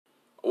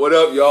What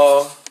up,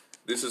 y'all?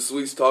 This is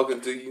Sweets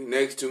talking to you.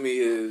 Next to me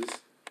is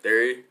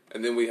Theory.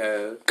 And then we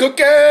have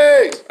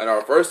Cookies! And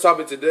our first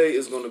topic today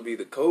is going to be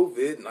the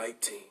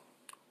COVID-19.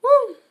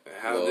 Woo! And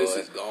how this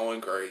is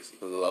going crazy.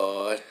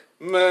 Lord.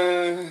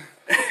 Man.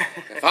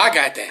 If I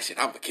got that shit,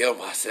 I'm going to kill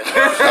myself.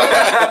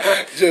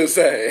 Just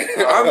saying.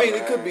 I mean,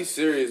 it could be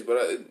serious,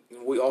 but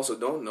we also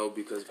don't know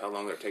because of how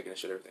long they're taking to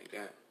shut everything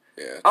down.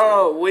 Yeah. I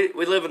don't know.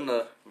 We live in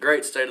the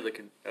great state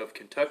of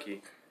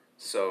Kentucky,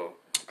 so...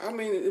 I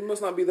mean, it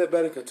must not be that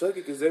bad in Kentucky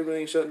because they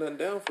really ain't shutting nothing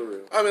down for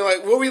real. I mean,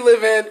 like, where we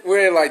live in,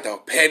 we're in, like, the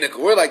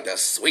pinnacle. We're, like, the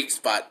sweet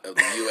spot of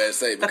the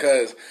USA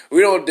because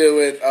we don't deal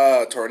with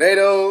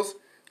tornadoes,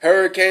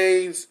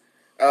 hurricanes,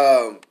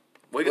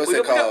 we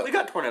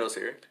got tornadoes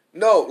here.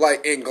 No,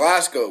 like, in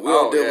Glasgow. We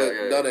don't deal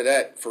with none of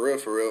that, for real.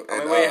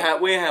 I And,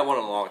 mean, we ain't had one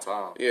in a long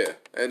time. Yeah,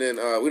 and then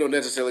we don't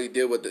necessarily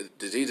deal with the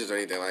diseases or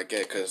anything like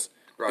that because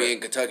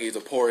being Kentucky is the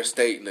poorest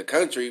state in the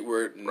country,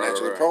 we're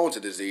naturally prone to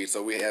disease,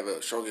 so we have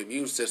a strong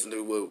immune system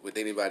than we would with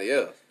anybody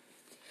else.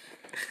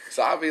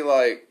 So I'll be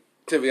like,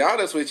 to be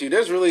honest with you,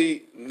 there's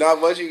really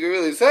not much you can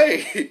really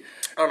say. I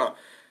don't know.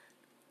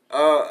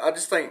 I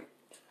just think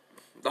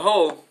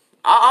I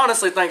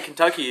honestly think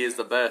Kentucky is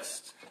the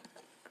best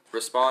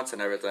response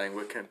and everything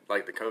with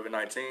like the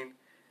COVID-19.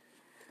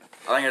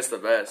 I think it's the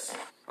best.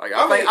 Like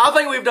I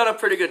think we've done a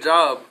pretty good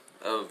job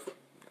of.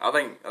 I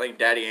think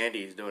Daddy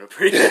Andy's doing a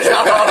pretty good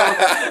job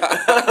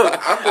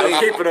of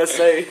keeping us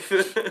safe.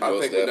 I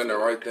think they've done the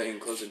right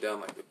thing closing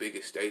down like the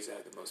biggest states that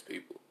have the most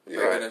people.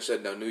 Yeah. They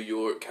shut down New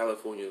York,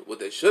 California. What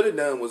they should have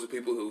done was the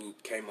people who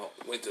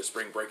went to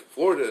spring break in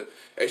Florida,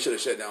 they should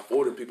have shut down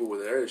Florida. People were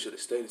there, they should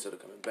have stayed instead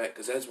of coming back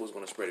because that's what's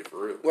going to spread it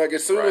for real. Like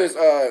as soon as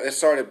it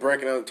started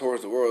breaking out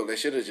towards the world, they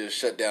should have just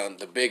shut down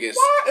the biggest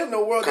Why in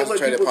the world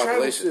concentrated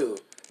population.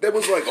 They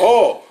was like,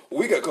 oh,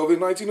 we got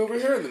COVID-19 over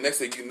here, and the next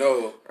thing you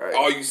know,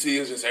 all you see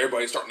is just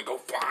everybody starting to go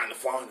flying.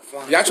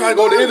 Y'all trying to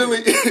go to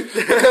Italy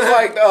because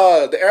like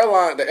the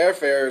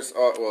airfares,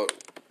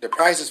 the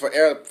prices for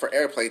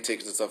airplane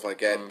tickets and stuff like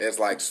that is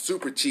like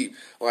super cheap.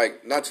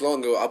 Like not too long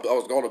ago, I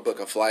was going to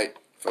book a flight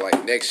for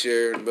like next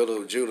year in the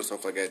middle of June or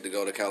something like that to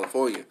go to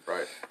California.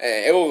 Right,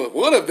 and it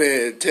would have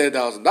been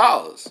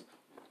 $10,000,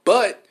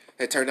 but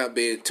it turned out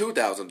being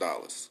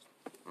 $2,000.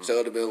 So it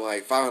would have been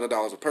like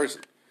 $500 a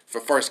person. For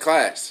first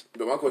class.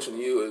 But my question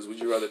to you is, would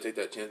you rather take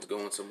that chance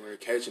going somewhere,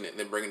 catching it, and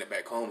then bringing it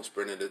back home and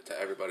spreading it to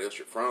everybody else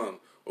you're from,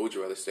 or would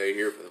you rather stay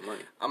here for the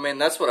money? I mean,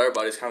 that's what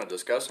everybody's kind of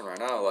discussing right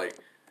now. Like,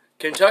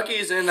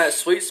 Kentucky's in that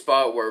sweet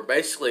spot where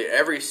basically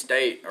every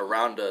state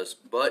around us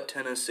but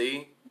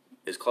Tennessee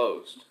is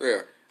closed.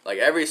 Yeah. Like,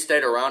 every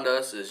state around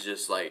us is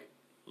just like,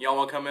 y'all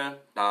want to come in?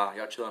 Nah,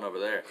 y'all chilling over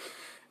there.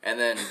 And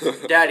then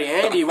Daddy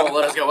Andy won't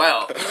let us go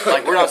out.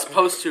 Like we're not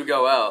supposed to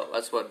go out.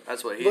 That's what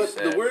he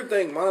said. But the weird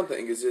thing, my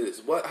thing is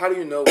this: how do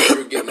you know when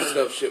you're getting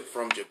stuff shipped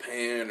from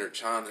Japan or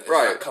China? It's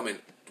not coming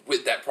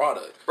with that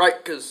product, right?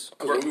 Because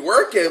when we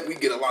work at, we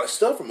get a lot of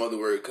stuff from other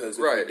work. Because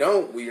if we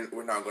don't,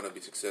 we're not going to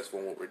be successful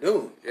in what we're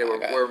doing. Yeah,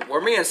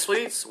 where me and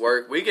Sweets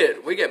work, we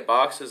get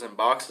boxes and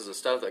boxes of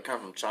stuff that come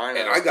from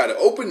China, and I got to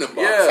open them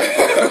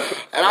boxes.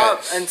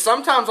 Yeah, and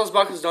sometimes those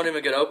boxes don't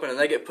even get open, and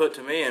they get put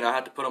to me, and I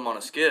have to put them on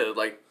a skid,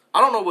 like. I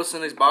don't know what's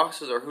in these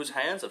boxes or whose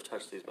hands have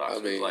touched these boxes.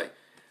 I mean, like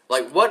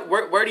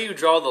where do you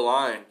draw the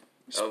line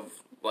of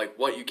like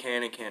what you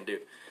can and can't do?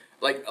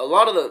 Like a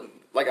lot of the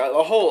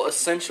whole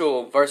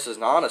essential versus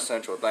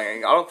non-essential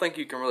thing. I don't think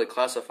you can really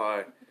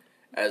classify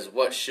as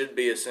what should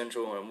be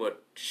essential and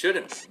what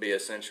shouldn't be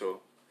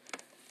essential.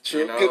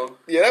 True. You know?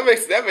 Yeah,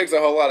 that makes a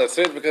whole lot of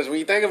sense because when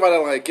you think about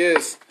it like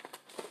this,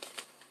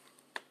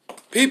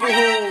 people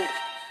who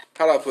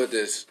how do I put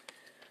this?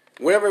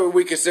 Whenever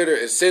we consider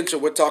essential,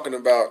 we're talking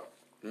about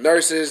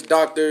nurses,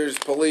 doctors,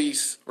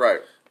 police,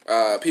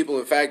 people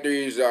in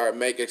factories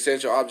make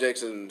essential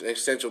objects and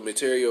essential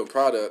material and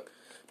product,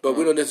 but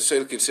we don't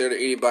necessarily consider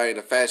anybody in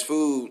the fast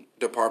food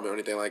department or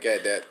anything like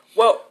that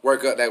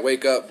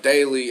wake up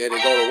daily and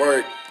then go to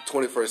work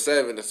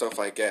 24/7 and stuff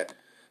like that.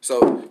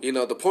 So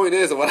the point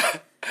is of what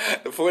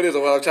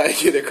I'm trying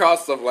to get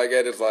across, stuff like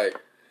that is like,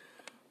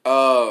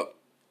 I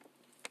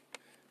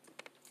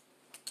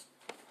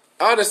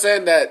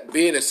understand that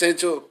being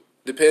essential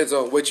depends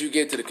on what you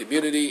get to the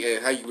community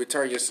and how you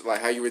return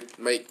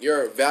make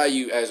your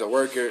value as a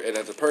worker and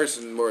as a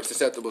person more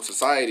susceptible to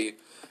society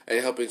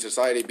and helping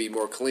society be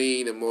more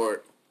clean and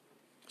more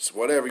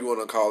whatever you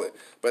want to call it.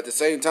 But at the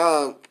same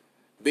time,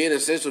 being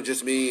essential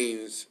just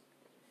means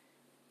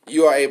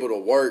you are able to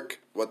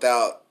work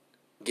without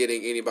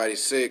getting anybody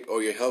sick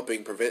or you're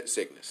helping prevent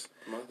sickness.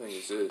 My thing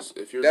is this: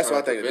 if you're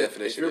trying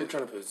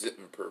to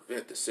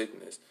prevent the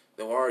sickness,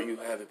 then why are you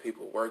having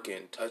people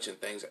working, touching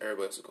things that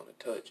everybody else is going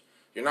to touch?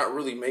 You're not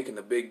really making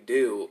a big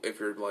deal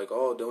if you're like,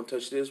 oh, don't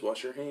touch this,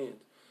 wash your hands.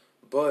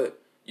 But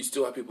you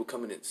still have people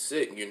coming in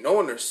sick. You know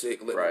when they're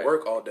sick, letting them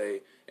work all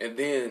day. And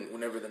then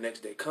whenever the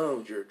next day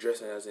comes, you're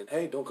addressing it as in,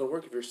 hey, don't come to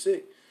work if you're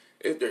sick.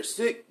 If they're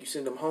sick, you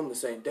send them home the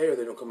same day or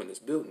they don't come in this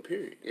building,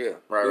 period. Yeah,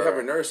 We have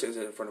a nurse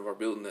in front of our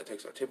building that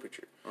takes our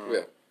temperature.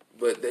 Yeah.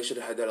 But they should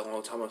have had that a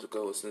long time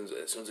ago as soon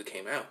as it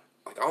came out.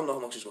 Like, I don't know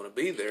how long she's going to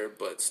be there,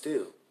 but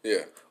still.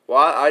 Yeah.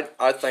 Well,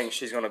 I think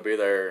she's gonna be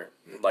there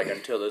like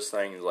until this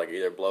thing like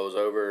either blows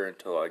over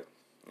until like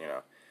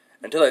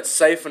until it's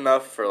safe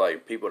enough for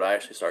like people to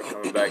actually start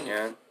coming back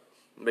in.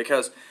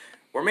 Because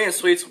where me and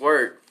Sweets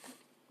work,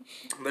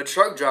 the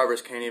truck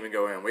drivers can't even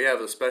go in. We have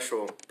a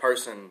special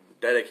person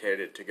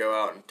dedicated to go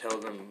out and tell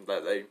them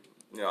that they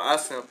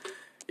ask them,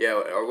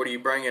 or what are you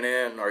bringing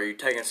in? Or are you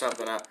taking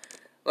something out?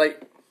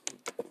 Like,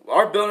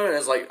 our building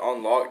is like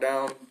on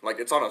lockdown. Like,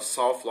 it's on a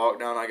soft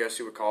lockdown, I guess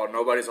you would call it.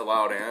 Nobody's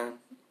allowed in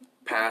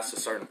past a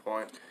certain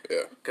point.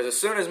 Yeah. Because as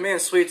soon as me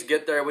and Sweets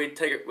get there, we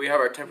have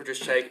our temperatures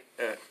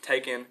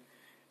taken,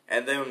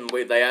 and then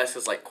they ask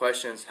us like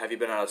questions. Have you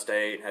been out of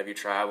state? Have you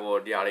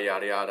traveled? Yada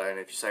yada yada. And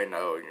if you say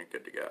no, you're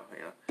good to go.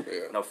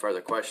 No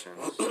further questions.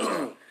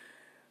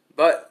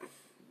 But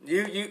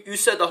you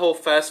said the whole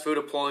fast food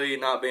employee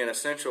not being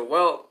essential.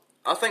 Well,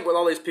 I think with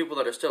all these people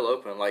that are still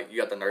open, like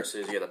you got the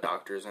nurses, you got the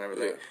doctors and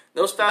everything,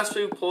 those fast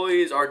food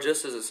employees are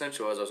just as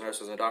essential as those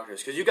nurses and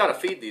doctors because you got to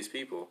feed these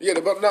people. Yeah,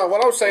 but no,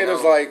 what I'm saying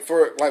is like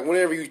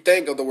whenever you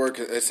think of the word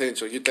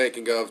essential, you're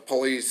thinking of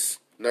police,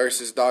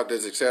 nurses,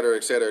 doctors, et cetera,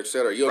 et cetera, et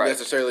cetera. You don't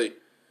necessarily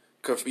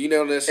confirm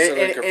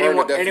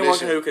the definition. Anyone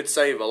who could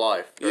save a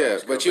life. Yeah,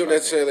 but you don't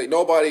necessarily,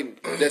 nobody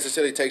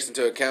necessarily takes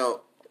into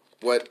account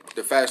what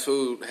the fast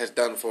food has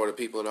done for the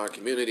people in our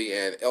community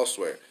and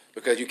elsewhere.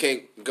 Because you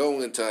can't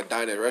go into a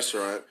diner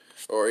restaurant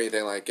or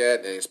anything like that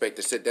and expect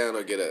to sit down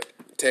or get a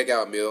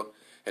takeout meal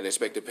and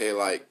expect to pay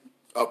like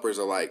upwards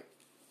of like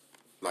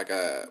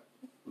a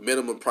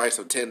minimum price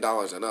of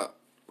 $10 and up.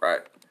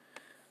 Right.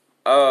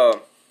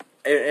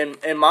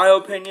 In my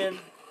opinion,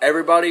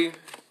 everybody,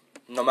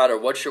 no matter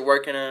what you're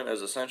working in,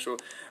 is essential.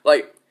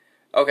 Like,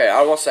 okay,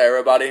 I won't say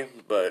everybody,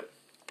 but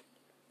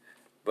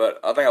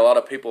I think a lot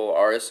of people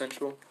are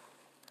essential.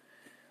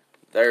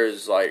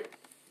 There's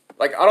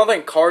I don't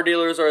think car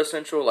dealers are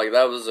essential. Like,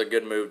 that was a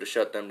good move to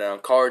shut them down.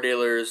 Car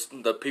dealers,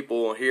 the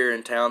people here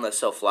in town that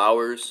sell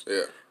flowers.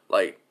 Yeah.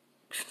 Like,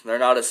 they're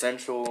not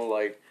essential.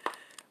 Like,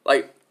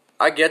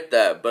 I get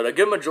that. But a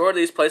good majority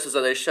of these places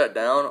that they shut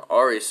down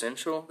are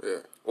essential.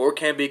 Yeah. Or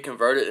can be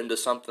converted into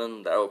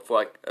something that would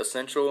like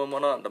essential and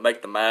whatnot. To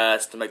make the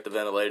masks, to make the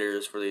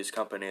ventilators for these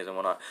companies and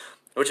whatnot.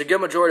 Which a good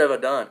majority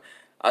have done.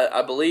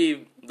 I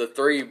believe the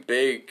three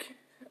big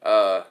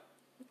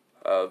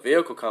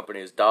vehicle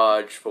companies,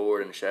 Dodge,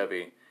 Ford, and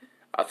Chevy,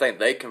 I think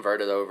they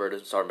converted over to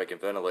start making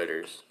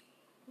ventilators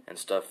and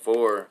stuff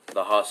for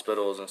the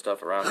hospitals and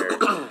stuff around here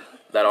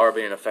that are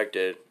being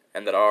affected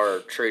and that are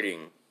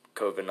treating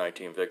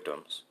COVID-19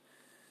 victims.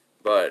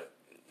 But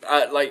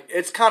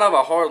it's kind of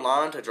a hard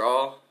line to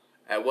draw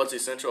at what's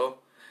essential.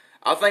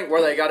 I think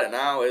where they got it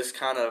now is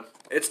kind of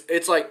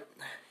it's like,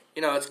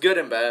 it's good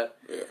and bad.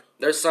 Yeah.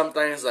 There's some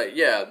things like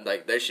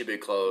they should be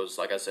closed.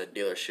 Like I said,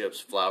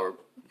 dealerships, flower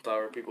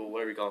people,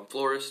 whatever you call them,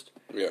 florists.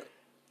 Yeah.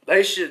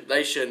 They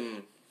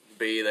shouldn't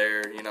be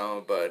there,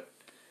 but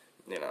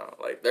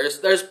like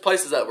there's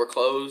places that were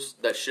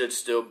closed that should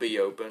still be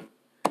open.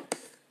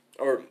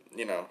 Or,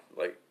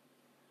 like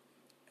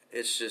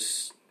it's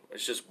just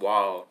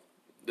wild.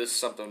 This is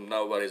something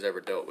nobody's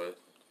ever dealt with.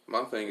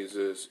 My thing is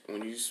this: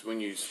 when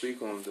you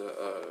speak on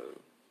the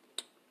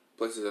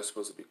places that's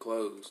supposed to be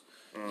closed,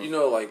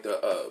 like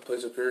the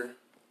place up here,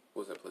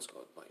 what's that place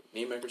called? Like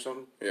Nemec or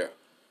something? Yeah.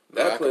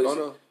 That place.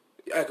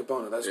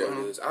 Acapona, that's what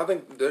it is. I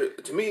think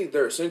to me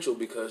they're essential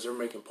because they're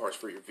making parts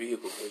for your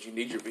vehicle because you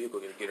need your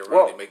vehicle to get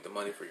around and make the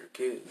money for your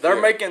kids. They're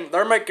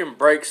making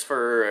brakes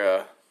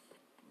for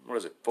what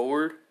is it,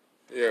 Ford?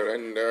 Yeah,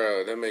 and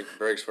they make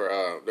brakes for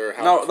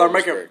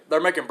they're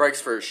making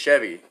brakes for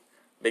Chevy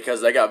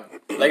because they got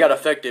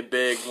affected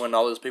big when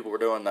all those people were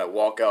doing that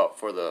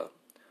walkout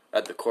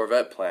at the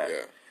Corvette plant.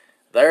 Yeah.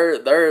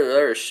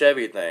 They're a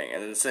Chevy thing,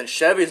 and since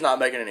Chevy's not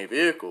making any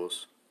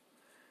vehicles,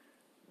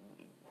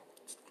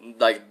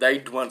 like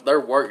their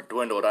work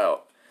dwindled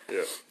out.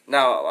 Yeah.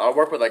 Now I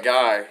work with a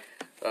guy,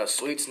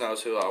 Sweets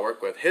knows who I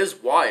work with. His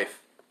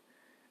wife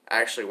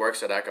actually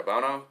works at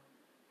Acapona,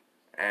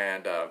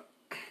 and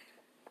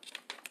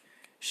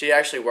she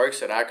actually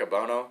works at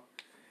Acapona,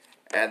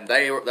 and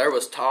there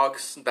was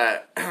talks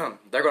that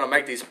they're gonna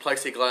make these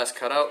plexiglass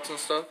cutouts and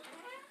stuff,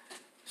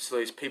 so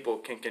these people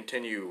can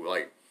continue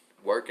like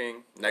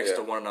working next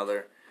to one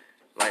another.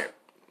 Like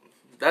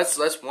that's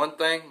one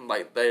thing.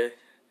 Like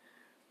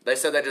they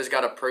said they just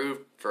got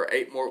approved for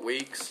 8 more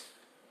weeks.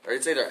 Or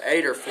it's either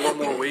 8 or 4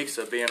 more weeks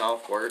of being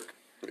off work.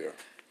 Yeah.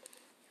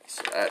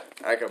 At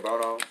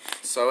Acapona.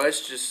 So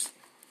it's just,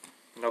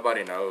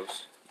 nobody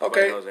knows.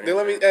 Okay, then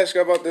let me ask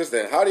you about this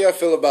then. How do y'all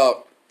feel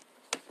about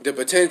the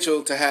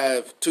potential to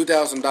have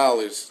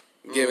 $2,000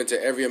 given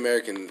to every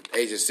American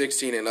ages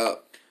 16 and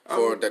up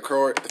for the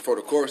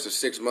course of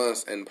 6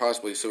 months and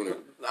possibly sooner?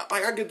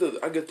 I get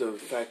the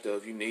fact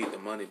of you need the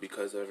money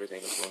because of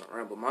everything that's going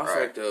around, but my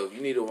fact of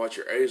you need to watch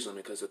your age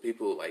limit because of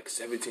people like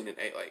 17 and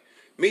 8. Like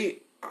me,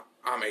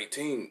 I'm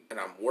 18 and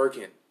I'm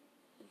working,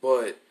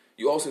 but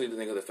you also need to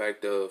think of the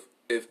fact of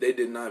if they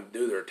did not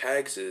do their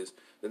taxes,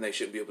 then they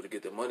shouldn't be able to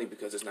get the money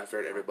because it's not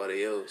fair to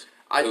everybody else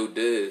who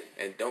did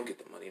and don't get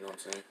the money. You know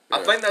what I'm saying?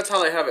 I think that's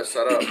how they have it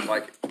set up.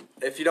 Like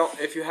if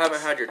you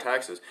haven't had your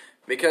taxes,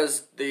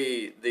 because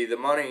the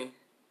money,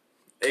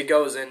 it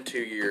goes into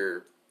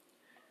your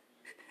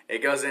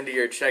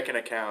checking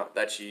account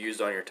that you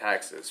used on your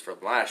taxes from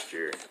last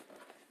year.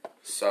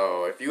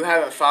 So if you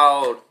haven't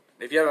filed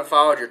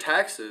your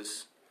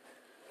taxes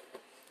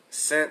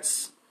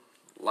since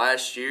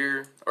last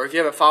year, or if you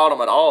haven't filed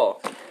them at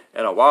all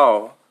in a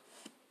while,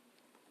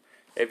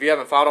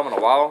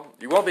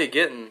 you won't be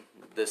getting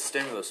this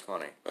stimulus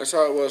money. That's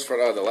how it was for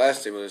the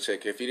last stimulus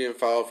check. If you didn't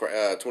file for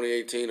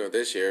 2018 or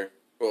this year,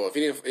 well, if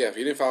you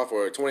didn't file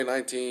for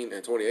 2019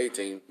 and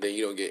 2018, then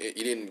you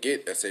didn't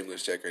get a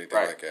stimulus check or anything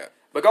like that.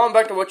 But going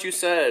back to what you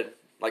said,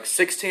 like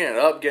 16 and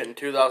up getting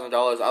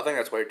 $2,000, I think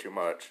that's way too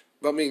much.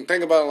 But I mean,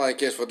 think about it like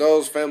this: for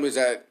those families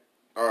that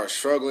are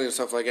struggling and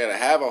stuff like that,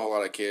 that have a whole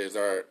lot of kids,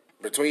 are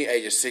between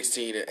ages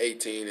 16 and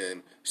 18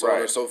 and so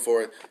on and so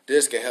forth,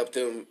 this can help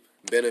them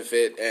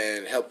benefit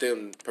and help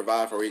them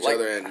provide for each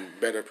other and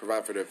better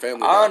provide for their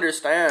family. I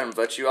understand,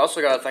 but you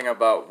also got to think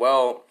about,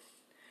 well,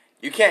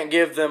 you can't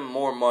give them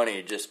more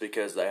money just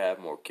because they have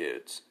more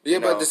kids. Yeah,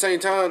 but at the same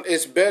time,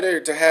 it's better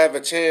to have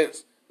a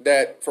chance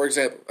that, for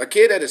example, a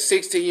kid that is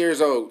 16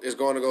 years old is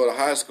going to go to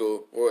high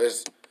school, or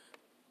is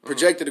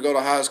projected to go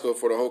to high school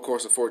for the whole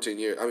course of 14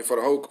 years. I mean, for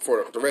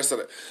the rest of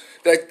the.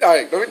 All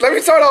right, let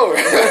me start over.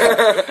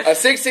 A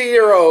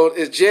 16-year-old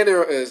is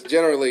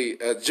generally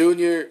a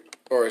junior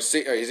or he's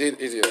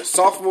either a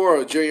sophomore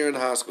or a junior in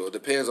high school. It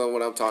depends on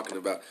what I'm talking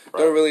about.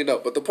 Right. Don't really know,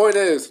 but the point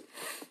is,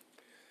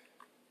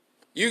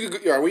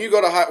 when you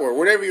go to high, or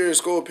whenever you're in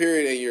school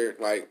period and you're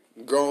like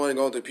going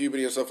through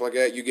puberty and stuff like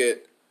that, you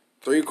get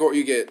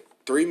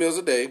 3 meals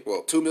a day.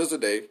 Well, 2 meals a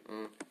day.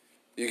 Mm.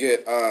 You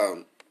get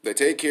they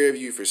take care of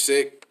you if you're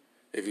sick,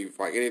 if you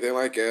like anything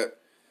like that.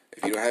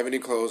 If you don't have any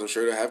clothes, I'm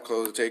sure they'll have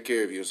clothes to take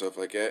care of you and stuff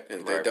like that.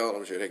 And if they don't,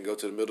 I'm sure they can go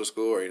to the middle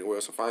school or anywhere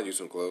else and find you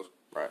some clothes.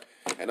 Right.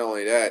 And not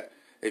only that,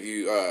 if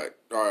you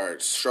are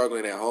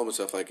struggling at home and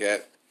stuff like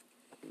that,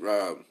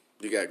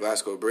 you got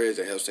Glasgow Bridge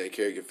that helps take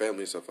care of your family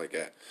and stuff like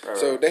that. Right,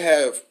 so they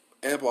have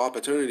ample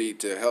opportunity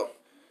to help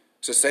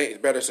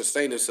better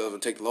sustain themselves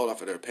and take the load off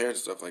of their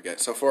parents and stuff like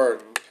that. So for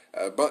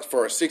a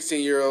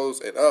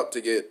 16-year-olds and up to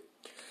get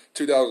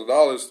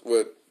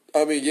 $2,000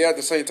 at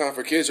the same time,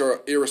 for kids who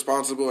are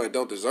irresponsible and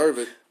don't deserve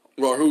it,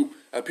 or who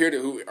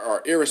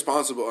are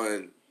irresponsible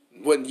and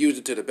wouldn't use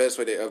it to the best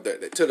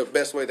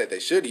way that they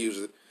should use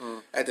it.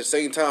 Mm. At the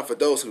same time, for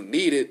those who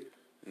need it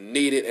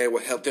and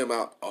would help them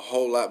out a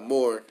whole lot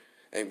more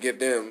and give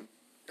them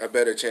a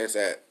better chance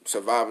at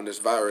surviving this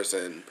virus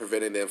and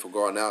preventing them from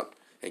going out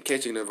and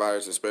catching the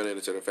virus and spreading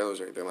it to their families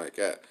or anything like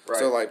that. Right.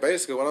 So, like,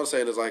 basically what I'm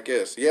saying is like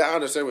this. Yeah, I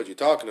understand what you're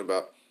talking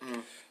about.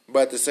 Mm.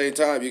 But at the same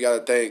time, you got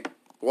to think,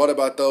 what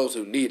about those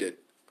who need it?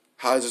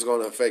 How is this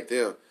going to affect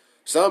them?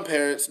 Some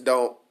parents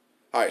don't.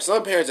 All right,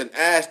 some parents are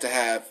asked to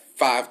have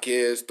 5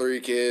 kids, 3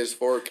 kids,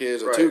 4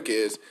 kids, or 2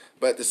 kids.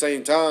 But at the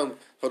same time,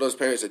 for those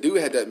parents that do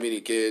have that many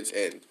kids,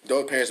 and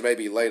those parents may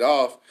be laid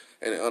off,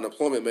 and the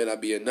unemployment may not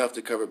be enough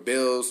to cover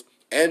bills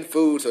and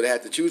food, so they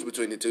have to choose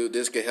between the two,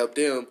 this can help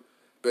them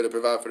better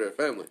provide for their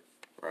family.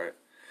 Right.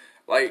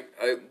 Like,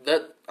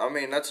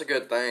 that's a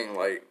good thing.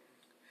 Like,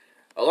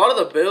 a lot of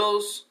the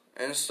bills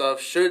and stuff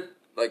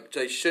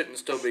they shouldn't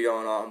still be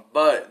going on,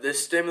 but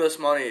this stimulus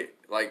money,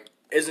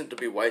 isn't to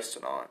be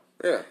wasted on.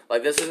 Yeah.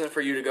 Like, this isn't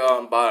for you to go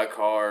out and buy a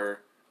car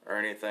or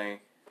anything.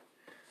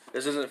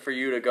 This isn't for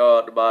you to go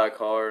out to buy a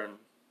car and,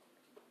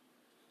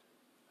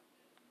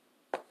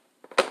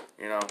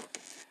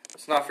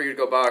 it's not for you to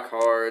go buy a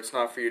car. It's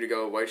not for you to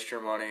go waste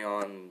your money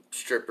on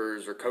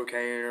strippers or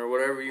cocaine or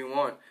whatever you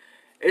want.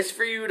 It's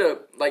for you to,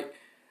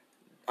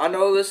 I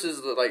know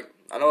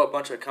I know a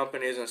bunch of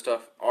companies and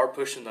stuff are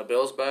pushing the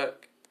bills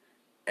back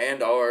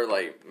and are,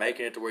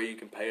 making it to where you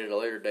can pay it at a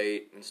later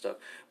date and stuff.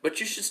 But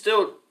you should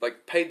still,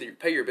 pay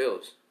your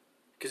bills.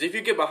 Because if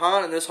you get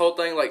behind and this whole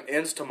thing,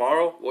 ends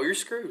tomorrow, well, you're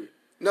screwed.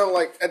 No,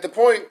 at the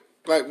point,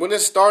 when it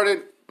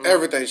started,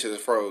 everything should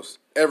have froze.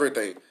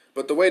 Everything.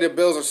 But the way the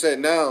bills are set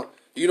now,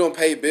 you don't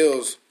pay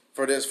bills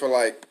for this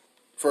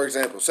for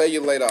example, say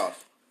you're laid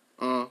off.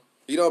 Mm.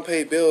 You don't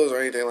pay bills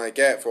or anything like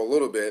that for a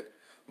little bit.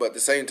 But at the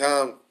same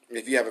time,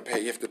 if you have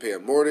to pay a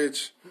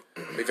mortgage,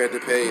 if you have to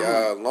pay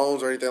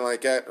loans or anything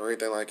like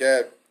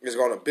that, it's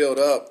going to build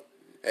up.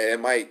 And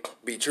it might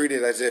be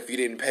treated as if you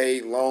didn't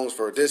pay loans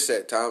for this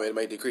set time. It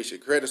might decrease your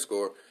credit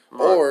score.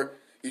 Right. Or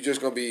you're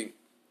just going to be,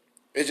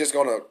 it's just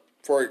going to,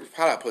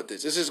 how do I put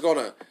this? It's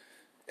going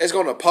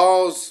to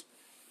pause,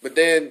 but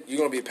then you're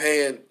going to be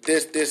paying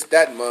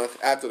that month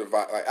after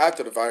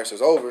the virus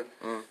is over.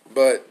 Mm.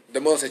 But the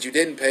months that you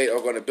didn't pay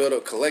are going to build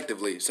up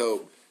collectively.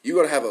 So you're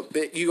going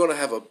to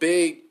have a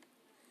big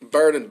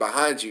burden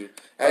behind you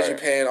as you're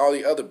paying all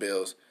the other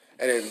bills.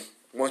 And then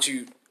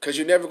because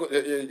you're not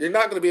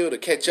going to be able to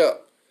catch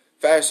up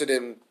faster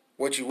than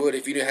what you would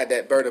if you didn't have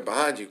that burden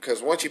behind you.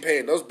 Because once you're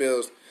paying those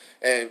bills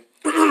and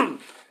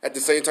at the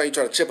same time you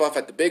try to chip off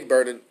at the big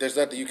burden, there's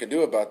nothing you can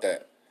do about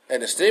that.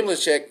 And the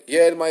stimulus check,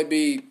 it might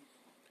be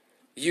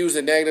used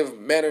in a negative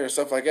manner and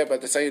stuff like that, but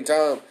at the same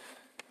time,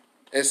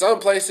 in some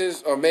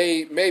places, or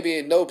maybe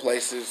in no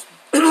places,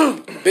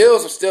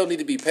 bills still need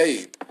to be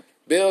paid.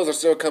 Bills are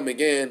still coming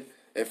in,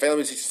 and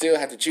families still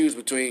have to choose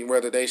between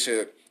whether they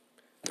should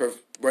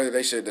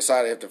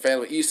decide if the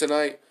family eats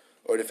tonight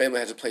or the family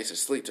has a place to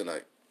sleep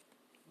tonight.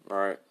 All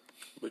right.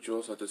 But you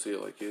also have to see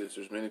it like this.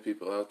 There's many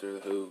people out there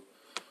who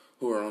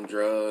are on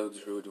drugs,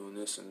 who are doing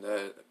this and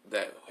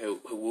that who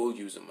will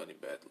use the money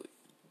badly.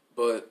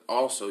 But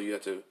also you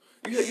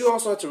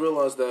also have to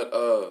realize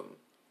that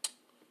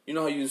you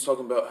know how you was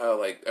talking about how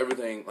like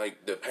everything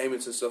like the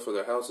payments and stuff for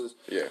their houses.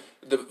 Yeah.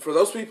 For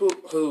those people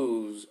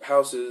whose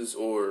houses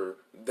or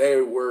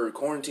they were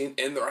quarantined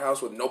in their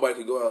house where nobody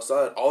could go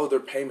outside, all of their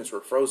payments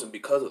were frozen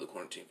because of the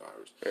quarantine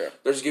virus. Yeah.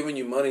 They're just giving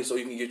you money so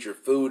you can get your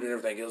food and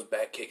everything else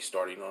back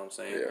kick-started, you know what I'm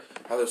saying? Yeah.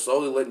 How they're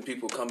slowly letting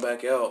people come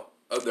back out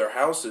of their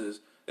houses.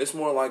 It's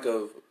more like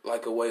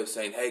a way of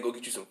saying, hey, go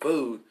get you some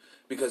food,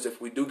 because if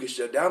we do get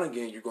shut down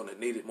again, you're going to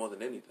need it more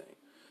than anything.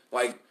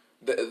 Like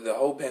the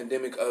whole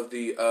pandemic of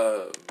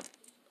the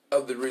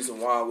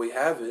reason why we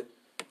have it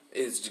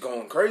is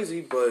going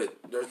crazy, but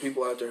there's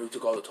people out there who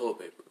took all the toilet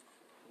paper.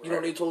 You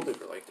don't need toilet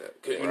paper like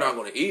that because you're not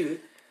going to eat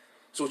it.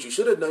 So what you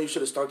should have done, you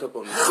should have stocked up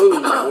on the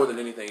food more than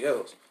anything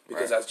else,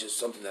 because that's just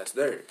something that's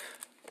there.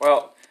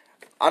 Well,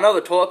 I know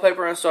the toilet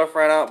paper and stuff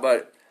ran out,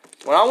 but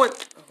when I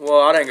went,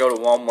 well, I didn't go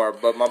to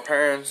Walmart, but my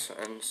parents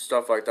and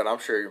stuff like that, I'm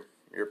sure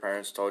your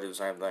parents told you the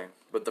same thing.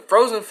 But the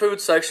frozen food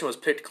section was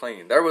picked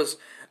clean. There was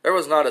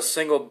not a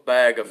single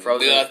bag of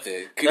frozen.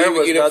 Nothing. Couldn't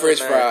even get a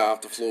French fry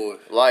off the floor.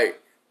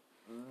 Like,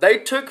 they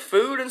took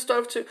food and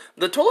stuff too.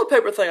 The toilet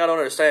paper thing I don't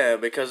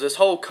understand, because this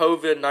whole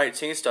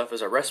COVID-19 stuff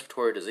is a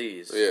respiratory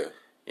disease. Yeah.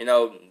 You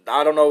know,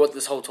 I don't know what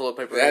this whole toilet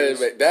paper is.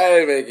 That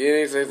didn't make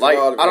any sense. Like,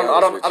 I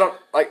don't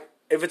like,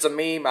 if it's a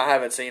meme, I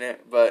haven't seen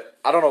it, but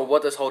I don't know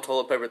what this whole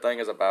toilet paper thing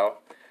is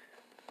about.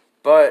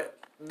 But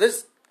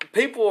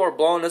people are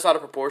blowing this out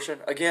of proportion.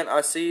 Again,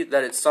 I see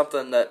that it's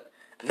something that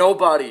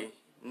nobody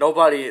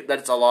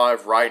that's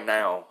alive right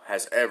now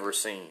has ever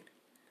seen.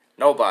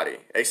 Nobody.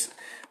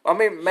 I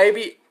mean,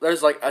 maybe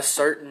there's like a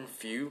certain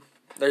few.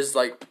 There's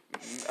like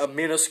a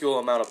minuscule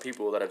amount of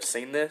people that have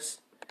seen this.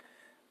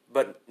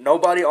 But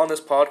nobody on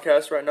this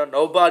podcast right now,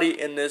 nobody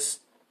in this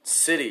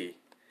city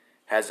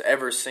has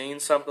ever seen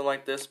something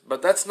like this.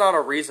 But that's not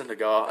a reason to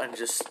go out and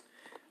just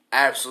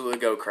absolutely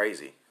go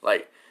crazy.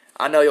 Like,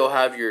 I know you'll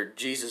have your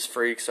Jesus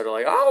freaks that are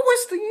like, oh,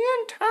 it's the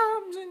end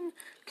times and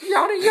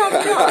yada,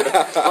 yada,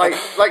 yada.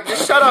 like,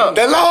 just shut up.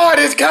 The Lord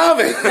is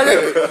coming.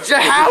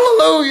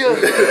 Hallelujah.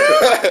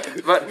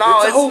 But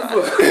no, it's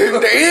over.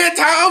 The end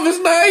time is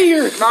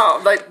near.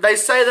 No, they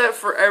say that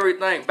for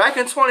everything. Back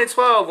in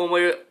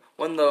 2012,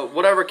 when the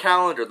whatever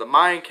calendar, the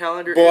Mayan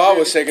calendar. Boy, I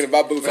was shaking in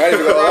my boots. I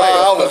didn't even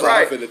lie. I was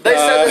laughing. They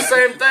said the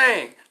same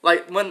thing.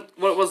 Like,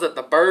 what was it,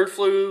 the bird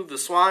flu, the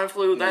swine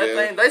flu, that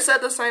thing? They said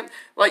the same.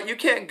 Like, you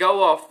can't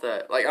go off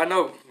that. Like, I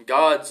know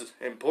God's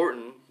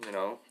important, you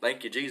know,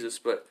 thank you, Jesus,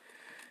 but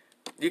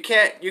you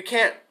can't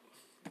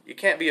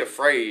be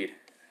afraid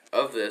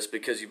of this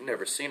because you've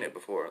never seen it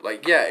before.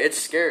 Like, yeah, it's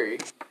scary,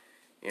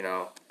 you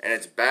know, and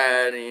it's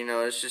bad, and, you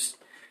know, it's just,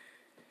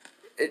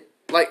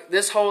 like,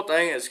 this whole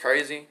thing is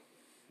crazy.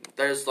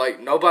 There's, like,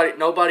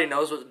 nobody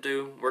knows what to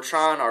do. We're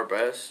trying our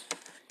best.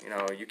 You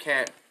know, you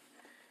can't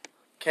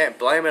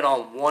blame it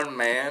on one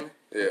man.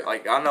 Yeah.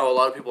 Like, I know a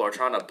lot of people are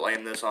trying to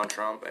blame this on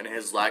Trump and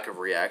his lack of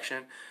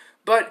reaction.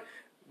 But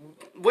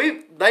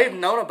they've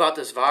known about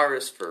this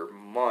virus for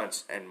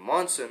months and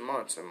months and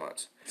months and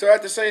months. So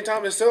at the same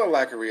time, it's still a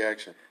lack of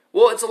reaction.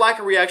 Well, it's a lack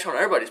of reaction on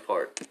everybody's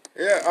part.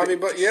 Yeah, I mean,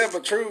 but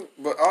true.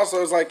 But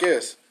also, it's like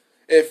this.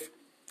 If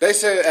they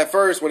said at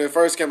first, when it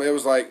first came, it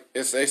was like,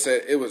 they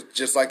said it was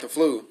just like the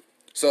flu.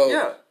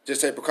 So just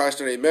take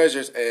precautionary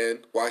measures and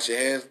wash your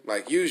hands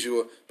like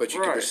usual, but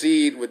you can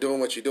proceed with doing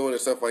what you're doing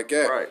and stuff like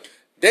that. Right.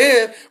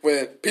 Then,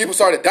 when people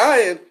started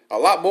dying, a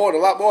lot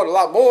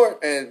more,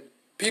 and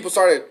people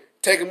started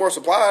taking more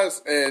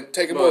supplies and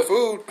taking more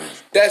food,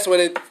 that's when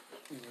it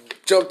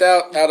jumped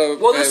out of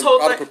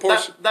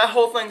proportion. That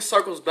whole thing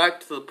circles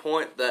back to the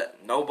point that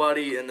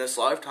nobody in this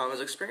lifetime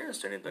has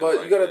experienced anything. But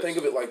like you got to this. think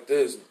of it like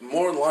this: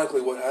 more than likely,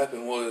 what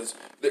happened was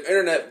the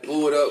internet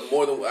blew it up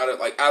more than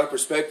out of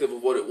perspective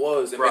of what it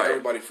was, and made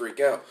everybody freak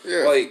out.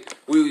 Yeah. Like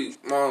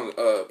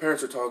my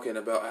parents were talking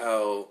about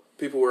how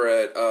people were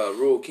at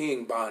Rural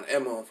King buying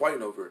ammo and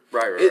fighting over it.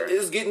 Right. It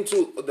is getting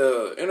to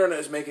the internet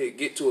is making it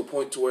get to a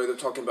point to where they're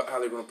talking about how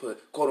they're going to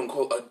put quote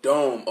unquote a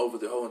dome over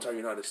the whole entire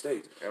United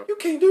States. Yep. You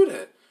can't do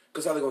that.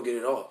 Because how they going to get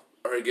it off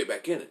or get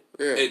back in it?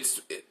 Yeah. It's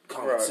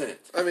common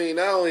sense. I mean,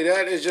 not only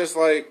that, it's just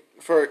like,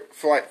 for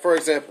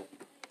example,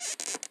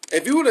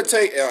 if we would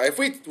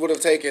have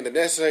taken the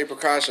necessary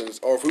precautions,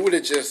 or if we would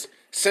have just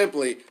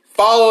simply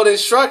followed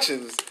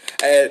instructions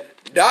and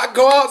not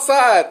go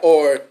outside,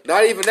 or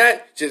not even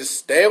that, just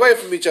stay away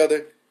from each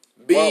other,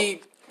 how do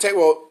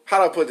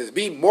I put this?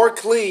 Be more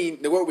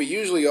clean than what we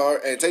usually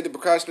are, and take the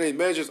precautionary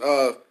measures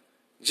of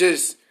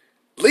just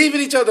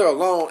leaving each other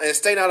alone and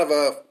staying out of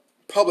a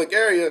public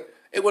area,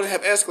 it wouldn't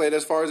have escalated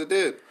as far as it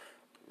did.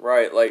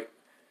 Right, like,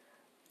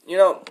 you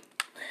know,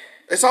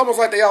 it's almost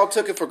like they all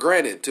took it for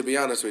granted, to be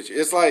honest with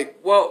you. It's like,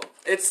 well,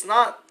 it's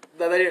not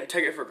that they didn't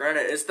take it for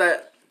granted. It's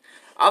that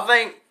I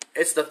think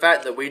it's the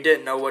fact that we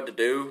didn't know what to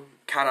do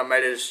kind of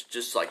made us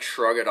just like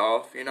shrug it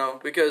off, you know,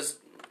 because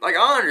like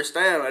I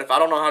understand if I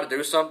don't know how to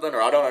do something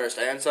or I don't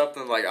understand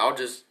something, like I'll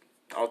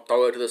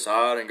throw it to the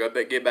side and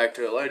get back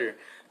to it later.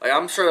 Like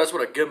I'm sure that's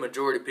what a good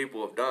majority of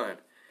people have done.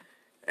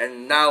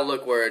 And now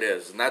look where it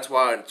is. And that's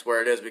why it's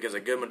where it is, because a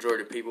good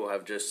majority of people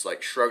have just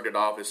like shrugged it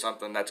off as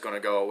something that's going to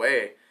go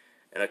away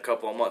in a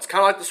couple of months.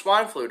 Kind of like the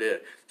swine flu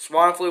did.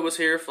 Swine flu was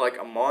here for like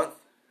a month.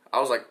 I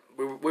was like,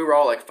 we were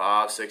all like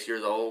 5, 6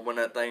 years old when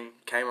that thing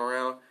came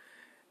around.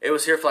 It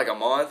was here for like a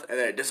month and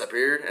then it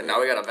disappeared, and now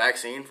we got a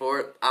vaccine for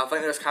it. I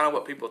think that's kind of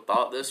what people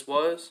thought this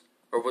was,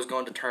 or was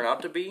going to turn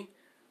out to be.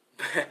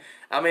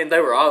 I mean, they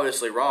were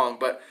obviously wrong,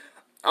 but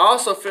I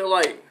also feel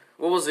like,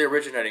 what was the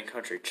originating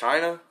country?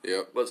 China?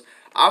 Yep.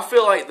 I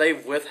feel like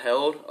they've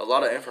withheld a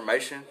lot of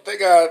information. They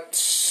got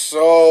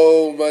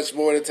so much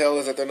more to tell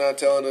us that they're not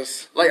telling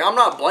us. Like, I'm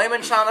not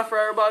blaming China for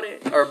everybody,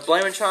 or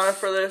blaming China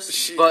for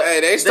this, but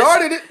hey, they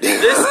started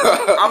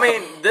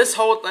it. This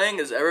whole thing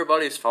is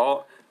everybody's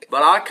fault,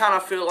 but I kind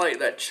of feel like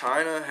that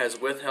China has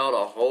withheld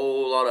a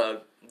whole lot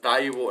of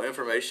valuable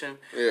information.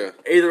 Yeah.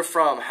 Either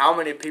from how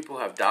many people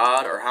have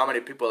died or how many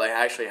people they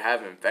actually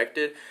have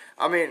infected.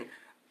 I mean,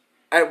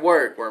 at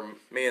work, where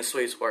me and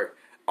Sweets work,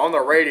 on the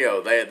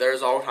radio,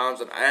 there's all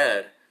times an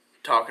ad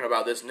talking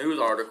about this news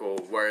article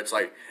where it's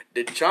like,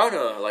 did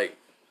China like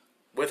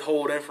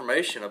withhold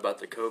information about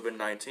the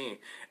COVID-19?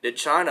 Did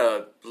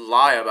China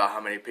lie about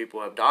how many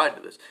people have died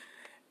to this?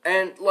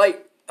 And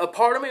like, a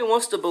part of me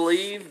wants to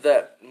believe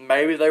that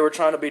maybe they were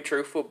trying to be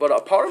truthful, but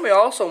a part of me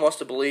also wants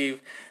to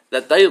believe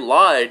that they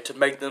lied to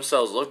make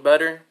themselves look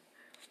better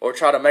or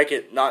try to make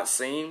it not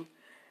seem.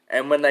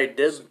 And when they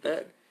did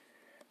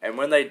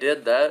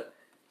that,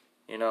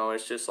 you know,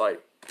 it's just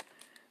like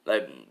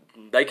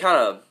they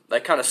kind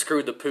of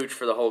screwed the pooch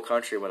for the whole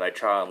country when they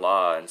try and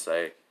lie and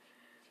say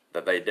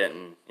that they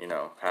didn't, you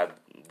know, have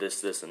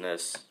this, and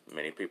this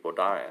many people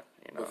dying.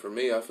 You know? But for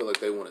me, I feel like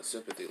they wanted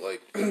sympathy.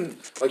 Like,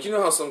 like you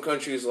know how some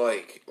countries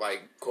like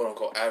quote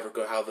unquote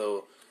Africa,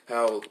 how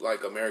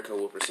like America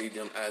will perceive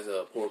them as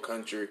a poor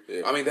country.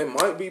 Yeah. I mean, they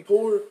might be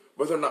poor,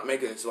 but they're not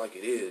making it like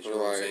it is. You know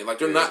what I'm saying? Like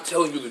they're not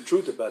telling you the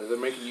truth about it. They're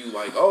making you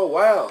like, oh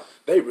wow,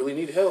 they really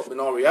need help. In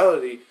all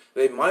reality,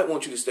 they might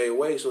want you to stay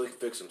away so they can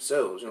fix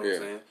themselves. You know what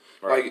I'm saying?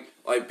 Right.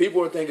 Like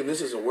people are thinking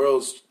this is the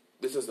world's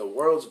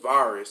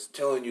virus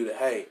telling you that,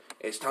 hey,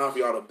 it's time for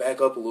y'all to back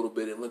up a little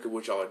bit and look at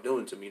what y'all are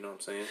doing to me. You know what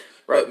I'm saying?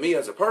 Right. But me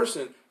as a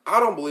person, I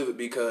don't believe it,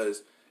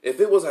 because if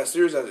it was as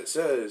serious as it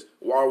says,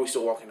 why are we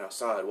still walking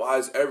outside? Why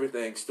is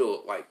everything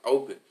still like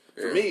open?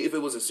 Yeah. For me, if it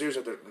was as serious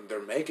as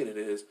they're making it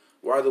is,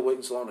 why are they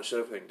waiting so long to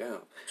shut everything down?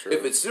 True.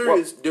 If it's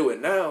serious, do it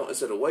now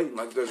instead of waiting.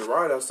 Like, if there's a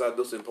riot outside,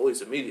 they'll send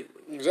police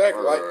immediately.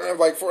 Exactly.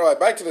 Like for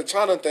back to the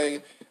China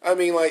thing. I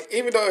mean, like,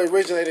 even though it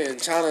originated in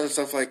China and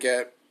stuff like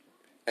that,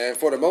 and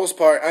for the most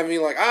part, I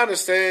mean, like, I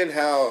understand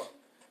how,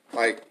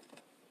 like,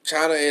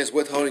 China is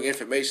withholding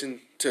information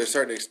to a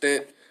certain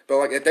extent, but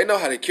like, if they know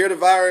how to cure the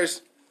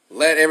virus,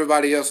 let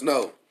everybody else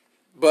know.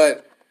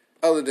 But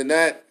other than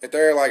that, if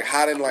they're like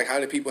hiding like how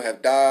many people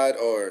have died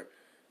or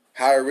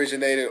how it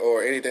originated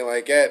or anything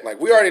like that, like,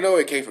 we already know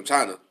it came from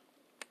China.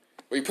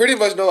 We pretty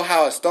much know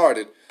how it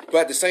started.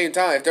 But at the same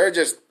time, if they're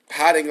just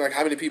hiding like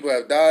how many people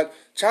have died,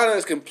 China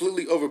is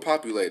completely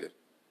overpopulated.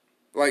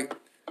 Like,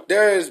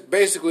 there's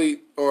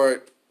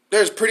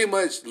pretty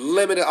much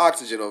limited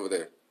oxygen over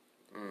there.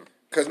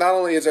 Because not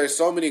only is there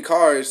so many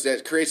cars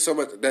that creates a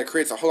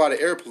whole lot of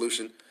air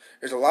pollution,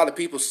 there's a lot of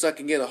people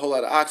sucking in a whole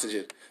lot of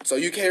oxygen. So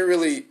you can't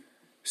really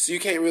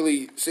sit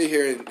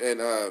here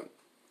and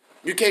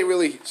you can't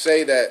really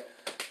say that.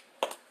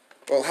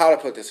 Well, how to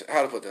put this?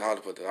 All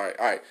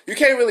right. You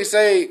can't really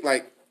say,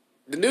 like,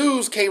 the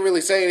news can't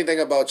really say anything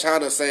about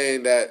China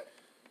saying that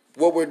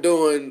what we're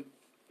doing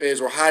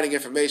is we're hiding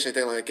information,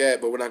 anything like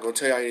that, but we're not going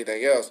to tell you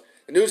anything else.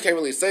 The news can't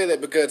really say that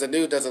because the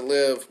news doesn't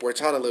live where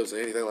China lives or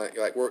anything like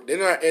they're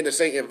not in the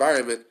same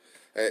environment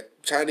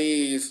that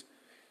Chinese,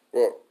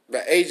 well,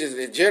 the Asians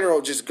in general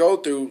just go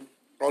through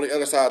on the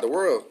other side of the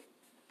world.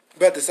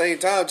 But at the same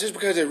time, just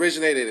because it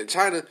originated in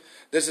China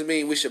doesn't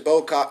mean we should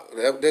boycott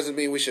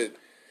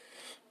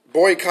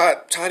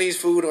Chinese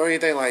food or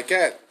anything like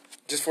that.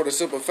 Just for the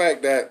simple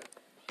fact that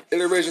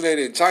it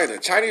originated in China.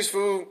 Chinese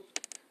food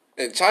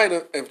in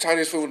China and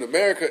Chinese food in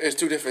America is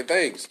two different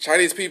things.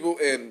 Chinese people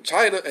in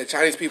China and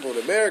Chinese people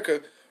in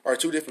America are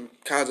two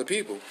different kinds of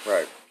people.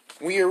 Right.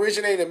 When you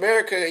originate in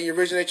America and you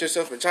originate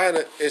yourself in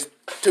China, it's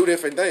two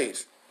different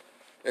things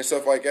and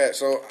stuff like that.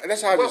 So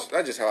that's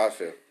just how I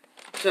feel.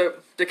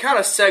 To kind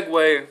of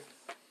segue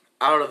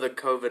out of the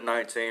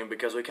COVID-19,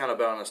 because we kind of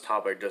been on this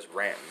topic just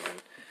ranting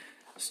and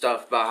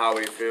stuff about how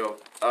we feel.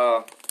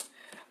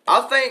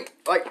 I think,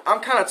 like, I'm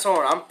kind of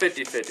torn. I'm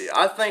 50-50.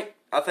 I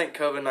think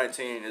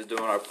COVID-19 is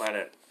doing our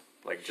planet,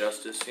 like,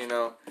 justice, you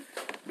know,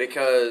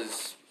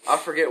 because I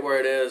forget where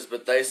it is,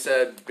 but they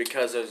said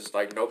because there's,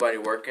 like, nobody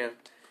working,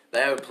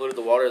 they haven't polluted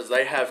the waters.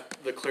 They have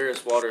the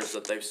clearest waters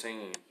that they've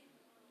seen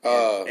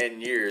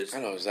in years. I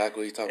know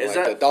exactly what you're talking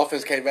about. Like, the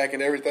dolphins came back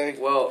and everything?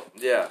 Well,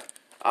 yeah.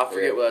 I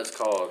forget what it's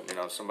called. You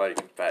know, somebody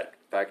can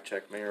fact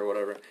check me or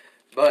whatever.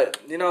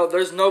 But, you know,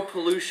 there's no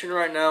pollution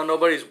right now.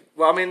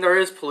 Well, I mean, there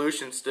is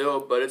pollution still,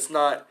 but it's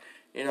not,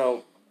 you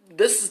know,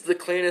 this is the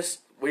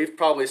cleanest we've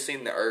probably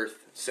seen the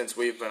earth since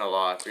we've been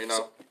alive, you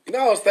know?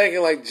 I was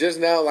thinking, like, just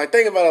now, like,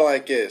 think about it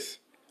like this.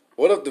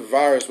 What if the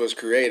virus was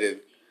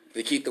created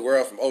to keep the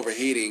world from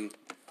overheating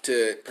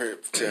to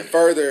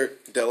further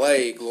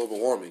delay global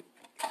warming?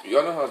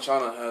 Y'all know how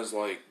China has,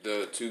 like,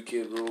 the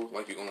 2-kid rule?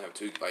 Like, you're gonna have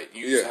two, like,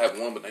 you used to have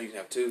one, but now you can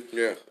have two.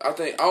 Yeah. I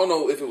don't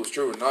know if it was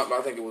true or not, but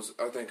I think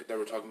they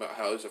were talking about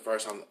how it was the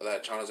first time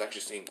that China's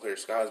actually seen clear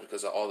skies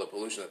because of all the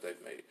pollution that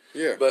they've made.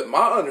 Yeah. But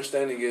my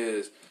understanding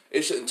is,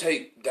 it shouldn't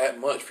take that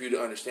much for you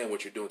to understand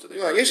what you're doing to the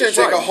Like, it shouldn't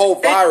take a whole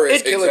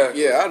virus.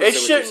 Exactly. Yeah, I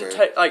understand it shouldn't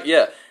take, like,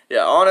 yeah,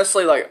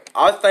 honestly, like,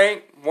 I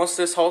think once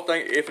this whole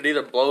thing, if it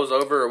either blows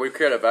over or we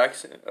create a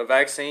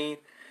vaccine,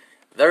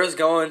 there's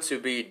going to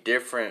be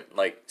different,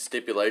 like,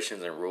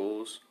 stipulations and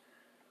rules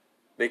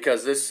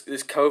because this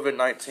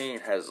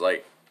COVID-19 has,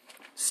 like,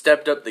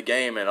 stepped up the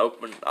game and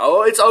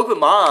it's opened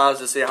my eyes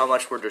to see how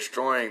much we're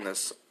destroying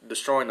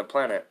the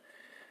planet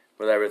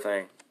with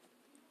everything.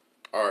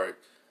 All right.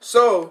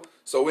 So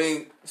we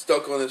ain't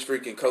stuck on this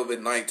freaking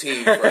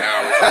COVID-19 for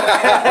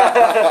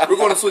hours. We're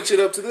going to switch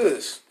it up to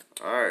this.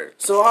 All right.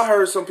 So I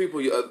heard some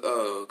people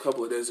a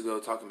couple of days ago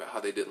talking about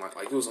how they didn't like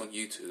it was on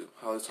YouTube.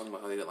 How they was talking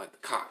about how they didn't like the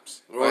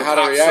cops. Like how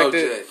they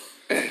reacted.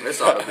 It's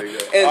not a big deal.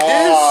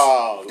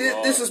 And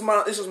this is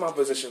my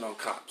position on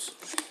cops.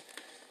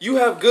 You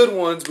have good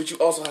ones, but you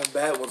also have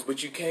bad ones.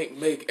 But you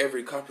can't make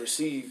every cop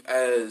perceive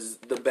as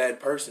the bad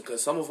person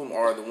because some of them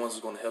are the ones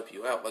who's going to help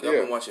you out. Like I've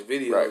been watching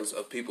videos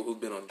of people who've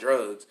been on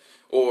drugs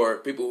or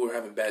people who are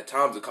having bad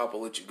times. The cop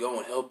will let you go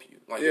and help you,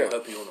 like they'll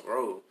help you on the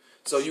road.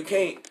 So you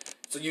can't.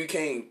 You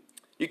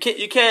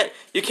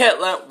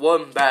can't let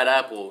one bad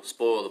apple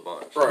spoil the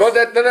bunch. Right.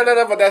 But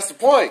but that's the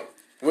point.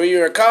 When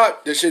you're a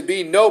cop, there should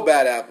be no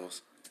bad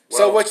apples. Well,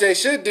 so what they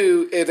should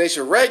do is they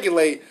should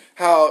regulate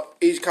how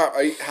each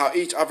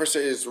officer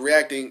is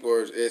reacting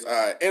or is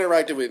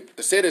interacting with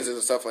the citizens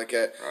and stuff like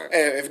that. Right.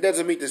 And if it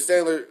doesn't meet the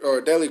standard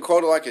or daily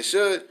quota like it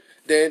should,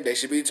 then they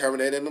should be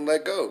terminated and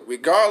let go.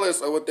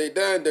 Regardless of what they've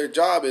done, their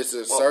job is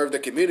to serve the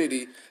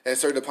community and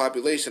serve the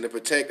population, to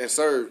protect and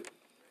serve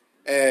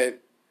and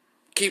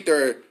keep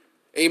their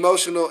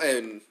emotional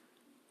and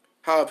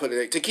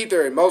to keep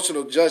their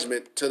emotional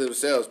judgment to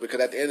themselves, because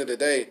at the end of the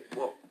day,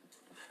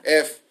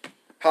 at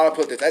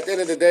the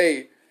end of the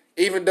day,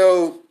 even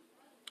though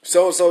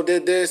so-and-so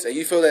did this and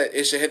you feel that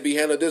it should be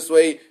handled this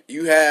way,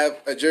 you have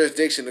a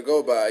jurisdiction to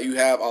go by. You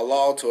have a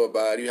law to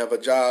abide. You have a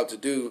job to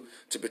do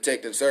to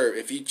protect and serve.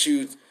 If you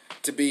choose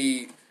to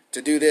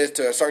do this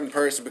to a certain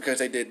person because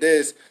they did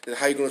this, then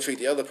how are you going to treat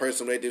the other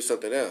person when they do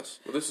something else?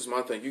 Well, this is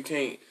my thing. You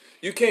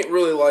can't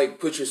really, like,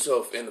 put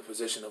yourself in the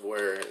position of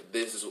where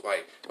this is,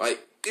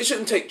 like, it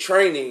shouldn't take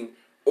training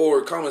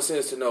or common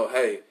sense to know,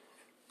 hey,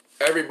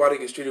 everybody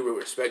gets treated with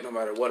respect no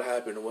matter what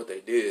happened or what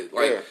they did.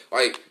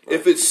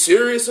 If it's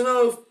serious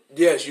enough,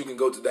 yes, you can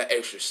go to that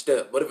extra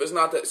step. But if it's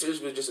not that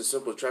serious, it's just a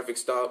simple traffic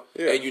stop,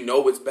 and you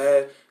know it's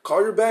bad,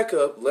 call your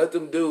backup, let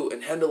them do,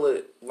 and handle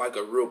it like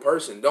a real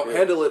person. Don't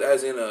handle it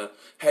as in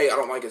hey, I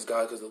don't like this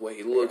guy because of the way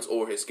he looks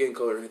or his skin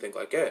color or anything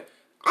like that.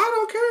 I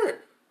don't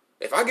care.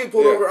 If I get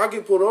pulled over, I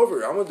get pulled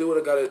over. I'm going to do what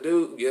I got to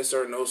do. Yes,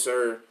 sir. No,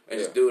 sir. And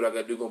just do what I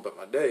got to do going about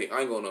my day.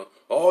 I ain't going to,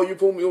 you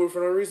pulled me over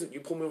for no reason.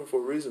 You pulled me over for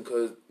a reason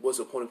because what's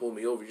the point of pulling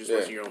me over? You're just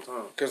wasting your own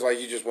time. Because, like,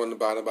 you just wasn't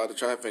about the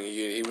traffic and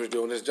he was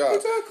doing his job.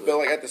 Exactly. But,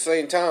 like, at the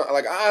same time,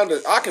 like,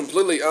 I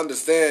completely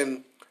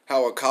understand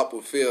how a cop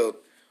would feel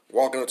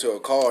walking up to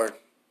a car,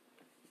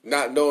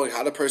 not knowing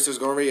how the person is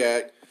going to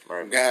react.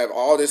 Right. You have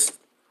all this,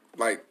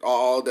 like,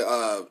 all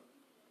the,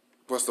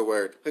 what's the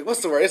word? Like,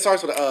 what's the word? It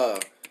starts with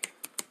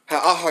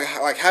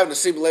like having a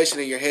simulation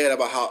in your head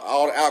about how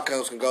all the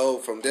outcomes can go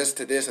from this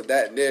to this and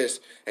that and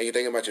this, and you're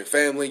thinking about your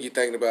family, you're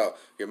thinking about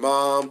your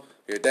mom,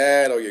 your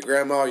dad, or your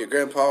grandma, or your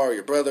grandpa, or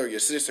your brother, or your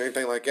sister,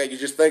 anything like that. You're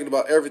just thinking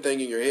about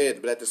everything in your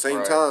head, but at the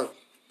same time,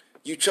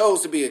 you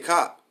chose to be a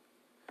cop.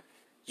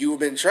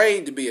 You've been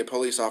trained to be a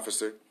police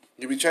officer.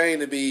 You've been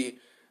trained to be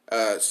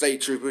a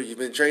state trooper. You've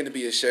been trained to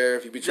be a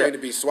sheriff. You've been trained to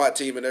be SWAT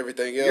team and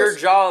everything else. Your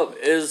job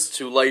is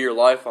to lay your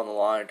life on the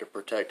line to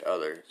protect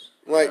others.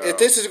 Like, if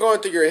this is going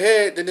through your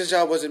head, then this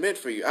job wasn't meant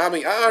for you. I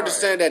mean, I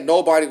understand that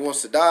nobody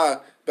wants to die,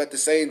 but at the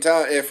same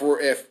time,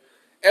 if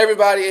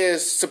everybody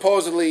is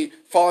supposedly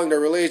following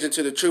their religion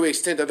to the true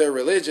extent of their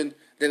religion,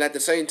 then at the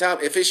same time,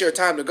 if it's your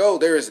time to go,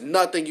 there is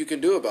nothing you can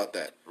do about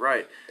that.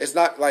 Right. It's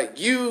not like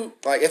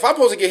if I'm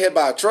supposed to get hit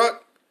by a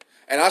truck,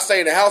 and I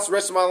stay in the house the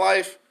rest of my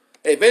life,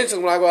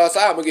 eventually when I go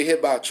outside, I'm going to get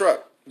hit by a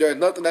truck. There's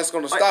nothing that's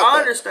going to stop that. I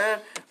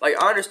understand.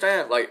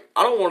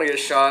 I don't want to get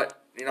shot.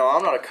 You know,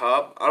 I'm not a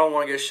cop. I don't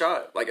want to get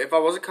shot. Like, if I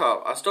was a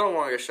cop, I still don't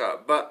want to get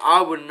shot. But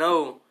I would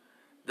know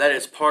that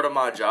it's part of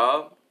my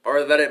job,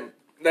 or that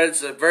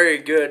it's a very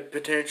good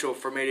potential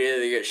for me to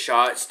either get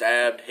shot,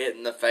 stabbed, hit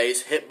in the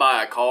face, hit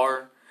by a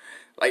car.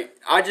 Like,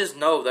 I just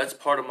know that's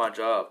part of my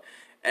job.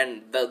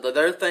 And the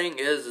other thing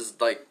is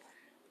like,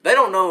 they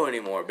don't know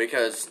anymore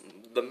because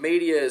the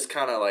media is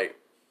kind of like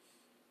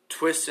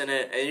twisting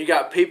it. And you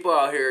got people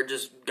out here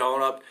just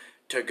going up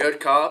to good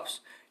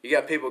cops. You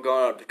got people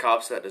going up to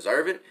cops that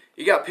deserve it.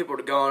 You got people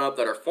going up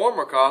that are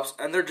former cops,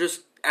 and they're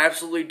just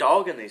absolutely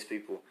dogging these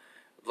people.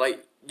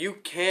 Like, you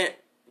can't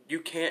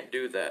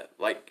do that.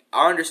 Like,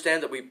 I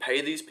understand that we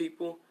pay these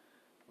people,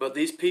 but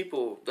these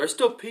people, they're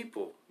still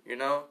people, you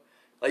know?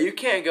 Like, you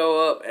can't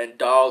go up and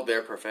dog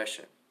their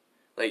profession.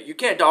 Like, you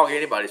can't dog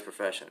anybody's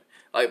profession.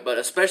 Like, but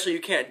especially you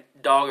can't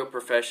dog a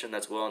profession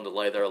that's willing to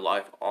lay their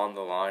life on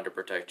the line to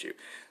protect you.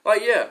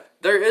 Like, yeah,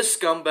 there is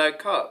scumbag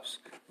cops,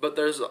 but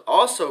there's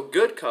also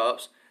good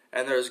cops,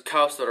 and there's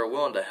cops that are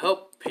willing to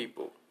help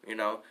people, you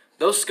know.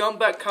 Those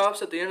scumbag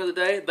cops, at the end of the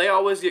day, they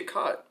always get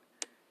caught.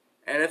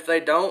 And if they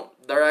don't,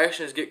 their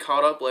actions get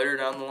caught up later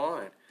down the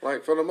line.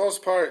 Like, for the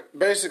most part,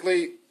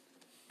 basically,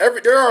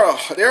 there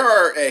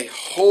are a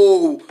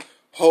whole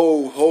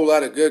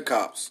lot of good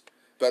cops.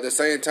 But at the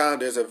same time,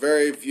 there's a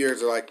very few,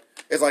 it's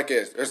like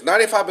this. There's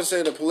 95%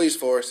 of the police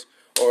force,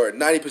 or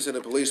 90% of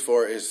the police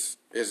force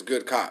is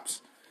good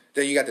cops.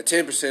 Then you got the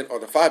 10% or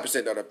the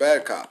 5% that are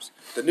bad cops.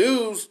 The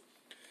news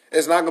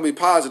is not going to be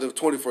positive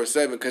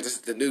 24/7 because it's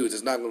the news.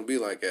 It's not going to be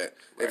like that.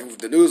 Right. If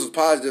the news was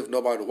positive,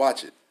 nobody would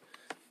watch it.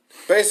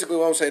 Basically,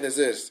 what I'm saying is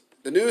this.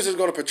 The news is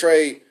going to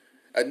portray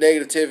a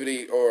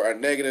negativity or a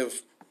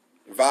negative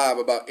vibe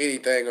about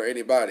anything or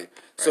anybody. Right.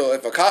 So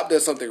if a cop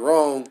does something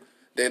wrong,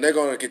 then they're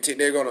going to continue.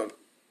 They're going to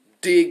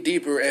dig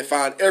deeper and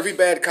find every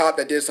bad cop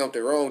that did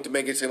something wrong to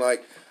make it seem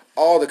like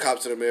all the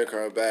cops in America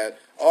are bad,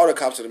 all the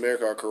cops in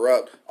America are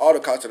corrupt, all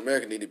the cops in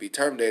America need to be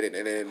terminated,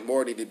 and then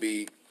more need to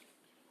be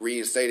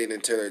reinstated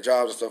into their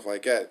jobs and stuff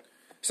like that.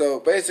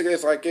 So basically,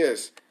 it's like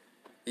this.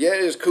 Yeah,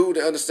 it's cool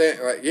to understand.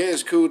 Like, yeah,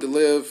 it's cool to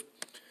live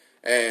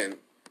and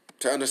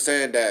to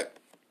understand that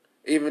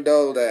even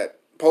though that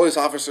police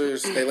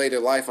officers, they lay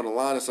their life on the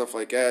line and stuff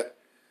like that,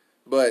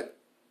 but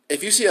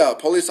if you see a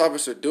police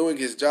officer doing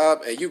his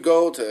job and you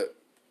go to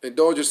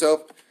indulge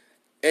yourself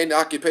in the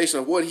occupation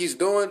of what he's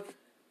doing,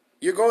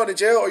 you're going to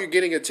jail or you're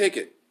getting a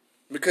ticket.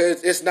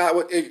 Because it's not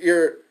what, if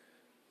you're,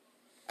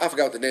 I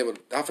forgot what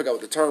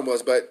the term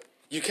was, but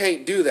you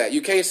can't do that.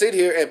 You can't sit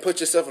here and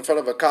put yourself in front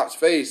of a cop's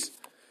face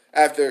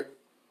after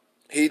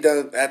he's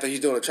doing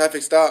a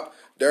traffic stop,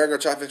 during a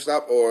traffic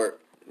stop, or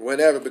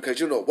whenever, because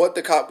you know what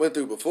the cop went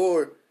through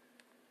before,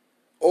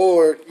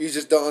 or you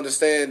just don't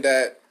understand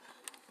that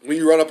when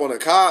you run up on a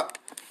cop,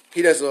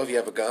 he doesn't know if you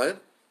have a gun.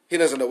 He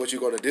doesn't know what you're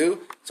going to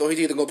do. So he's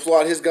either going to pull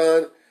out his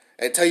gun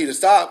and tell you to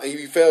stop, and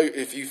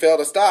if you fail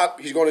to stop,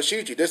 he's going to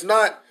shoot you. It's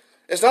not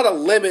a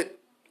limit.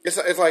 It's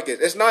like this.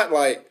 It's not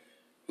like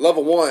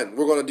level 1,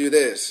 we're going to do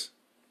this.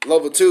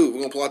 Level 2, we're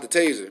going to pull out the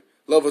taser.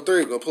 Level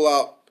 3, we're going to pull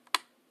out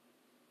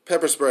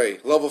pepper spray.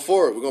 Level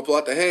 4, we're going to pull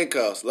out the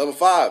handcuffs. Level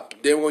 5,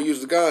 then we're going to use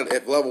the gun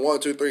if level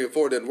 1, 2, 3, and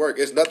 4 didn't work.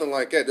 It's nothing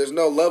like that. There's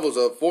no levels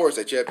of force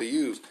that you have to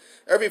use.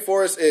 Every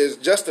force is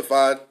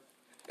justified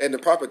in the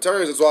proper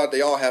terms. That's why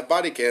they all have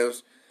body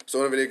cams. So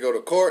whenever they go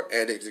to court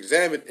and it's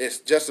examined, it's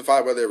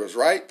justified whether it was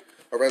right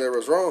or whether it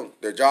was wrong.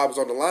 Their job is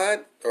on the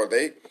line, or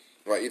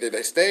either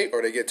they stay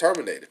or they get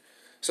terminated.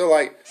 So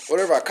like,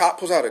 whenever a cop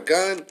pulls out a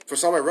gun for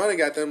somebody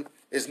running at them,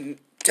 is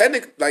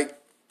technically, like,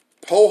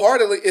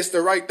 wholeheartedly, it's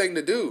the right thing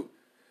to do.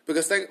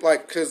 Because at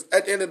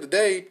the end of the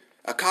day,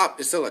 a cop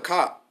is still a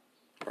cop.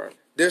 Right.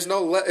 It's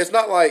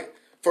not like,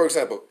 for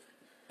example,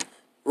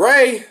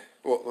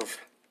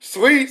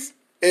 Sweets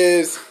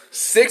is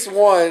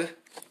 6'1",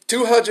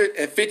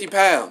 250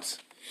 pounds.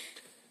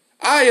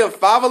 I am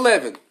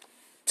 5'11",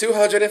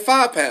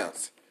 205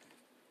 pounds.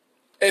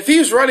 If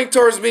he's running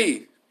towards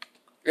me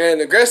in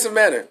an aggressive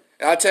manner,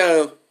 and I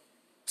tell him,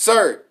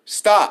 "Sir,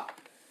 stop."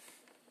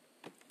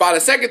 By the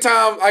second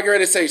time I get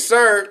ready to say,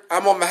 "Sir,"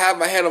 I'm gonna have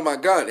my hand on my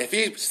gun. If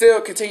he still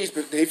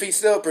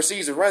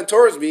proceeds to run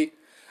towards me,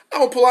 I'm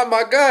gonna pull out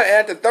my gun. And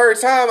at the third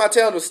time I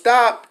tell him to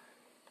stop,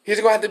 he's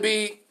gonna have to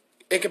be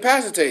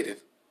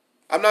incapacitated.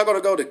 I'm not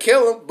gonna go to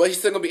kill him, but he's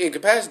still gonna be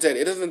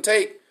incapacitated. It doesn't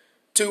take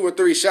 2 or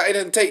 3 shots. It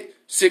doesn't take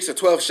 6 or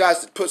 12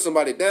 shots to put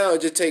somebody down.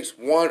 It just takes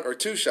 1 or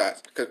 2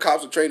 shots, because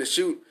cops are trained to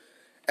shoot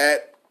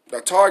at a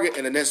target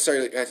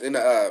in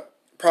a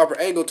proper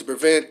angle to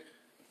prevent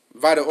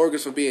vital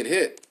organs from being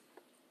hit.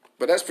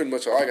 But that's pretty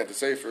much all I got to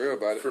say for real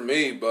about it. For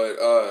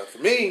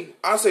me,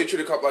 I say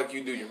treat a cop like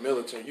you do your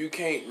military. You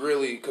can't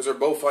really, because they're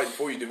both fighting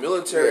for you. The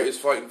military is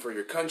fighting for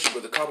your country,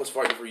 but the cop is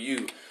fighting for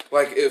you.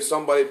 Like, if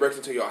somebody breaks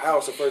into your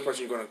house, the first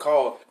person you're going to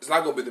call, it's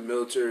not going to be the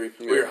military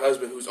or your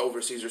husband who's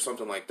overseas or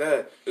something like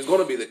that. It's going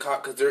to be the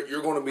cop, because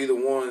you're going to be the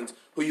ones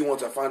who you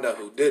want to find out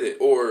who did it,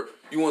 or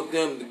you want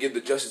them to give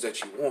the justice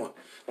that you want.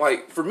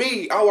 Like, for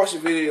me, I watched a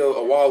video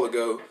a while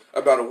ago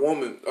about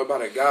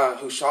a guy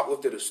who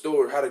shoplifted at a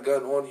store, had a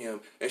gun on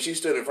him, and she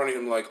stood in front of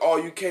him like, "Oh,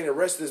 you can't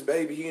arrest this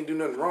baby, he didn't do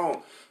nothing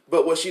wrong."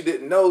 But what she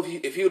didn't know,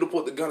 if he would have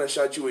put the gun and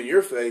shot you in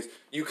your face,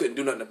 you couldn't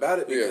do nothing about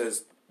it,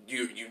 because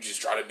you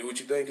just try to do what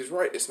you think is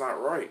right. It's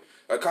not right.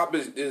 A cop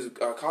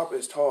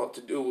is taught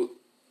to do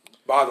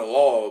by the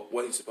law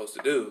what he's supposed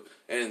to do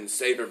and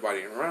save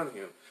everybody around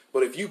him.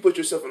 But if you put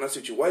yourself in that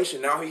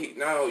situation, now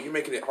you're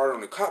making it harder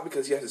on the cop,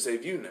 because he has to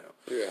save you now.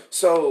 Yeah.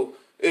 So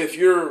if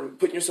you're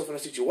putting yourself in a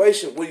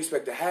situation, what do you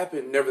expect to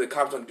happen whenever the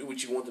cops don't do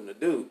what you want them to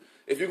do?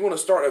 if you're going to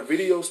start a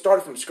video, start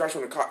it from scratch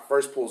when the cop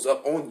first pulls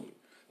up on you.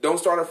 Don't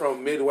start it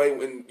from midway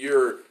when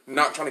you're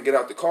not trying to get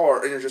out the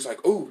car and you're just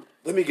like, ooh,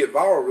 let me get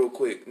viral real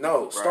quick.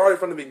 No, start it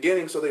from the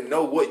beginning so they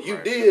know what you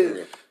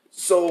did.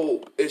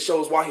 So it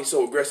shows why he's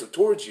so aggressive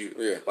towards you.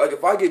 Yeah. Like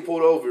if I get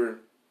pulled over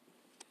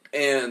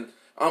and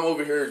I'm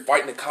over here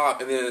fighting a cop,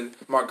 and then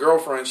my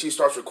girlfriend, she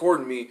starts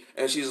recording me,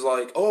 and she's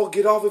like, oh,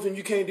 get off of him,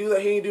 you can't do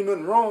that, he ain't do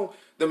nothing wrong.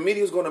 The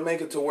media's going to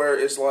make it to where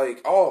it's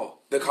like, oh,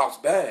 the cop's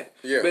bad.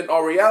 Yeah. But in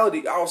all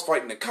reality, I was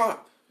fighting the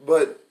cop.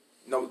 But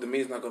no, the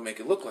media's not going to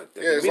make it look like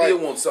that. Yeah, the media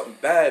wants something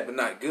bad but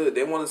not good.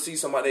 They want to see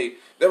somebody,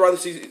 they'd rather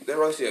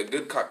see a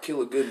good cop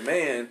kill a good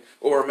man,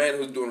 or a man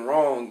who's doing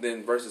wrong,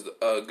 than versus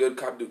a good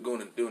cop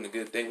doing a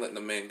good thing, letting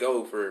the man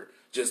go for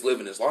just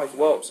living his life. You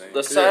know what I'm saying?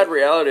 The sad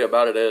reality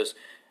about it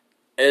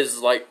is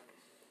like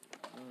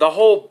the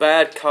whole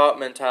bad cop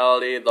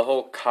mentality, the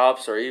whole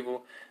cops are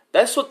evil.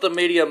 That's what the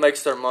media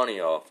makes their money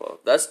off of.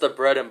 That's the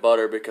bread and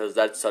butter, because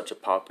that's such a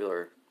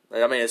popular.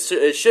 I mean,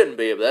 it shouldn't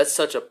be, but that's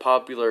such a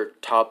popular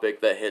topic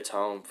that hits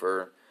home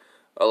for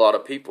a lot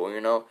of people.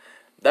 You know,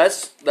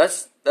 that's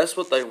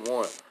what they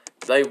want.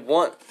 They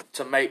want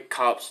to make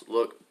cops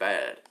look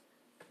bad,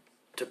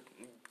 to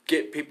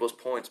get people's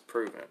points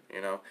proven.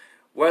 You know,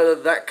 whether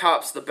that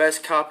cop's the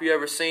best cop you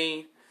ever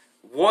seen.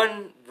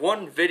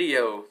 One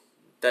video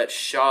that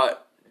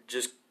shot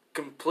just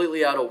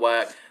completely out of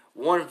whack.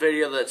 One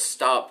video that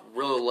stopped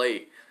real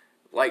late.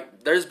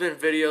 Like, there's been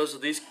videos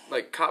of these,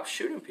 like, cops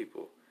shooting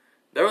people.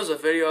 There was a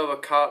video of a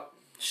cop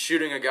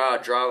shooting a guy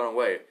driving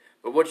away.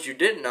 But what you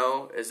didn't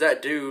know is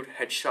that dude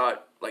had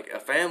shot, like, a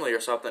family or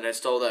something and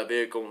stole that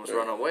vehicle and was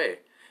running away.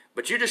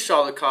 But you just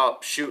saw the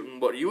cop shooting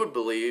what you would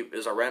believe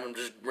is a random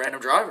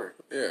driver.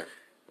 Yeah.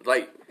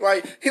 Like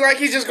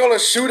he's just gonna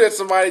shoot at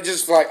somebody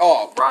just like,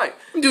 oh, right.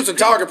 Do some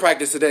target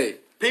practice today.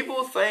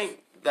 People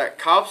think that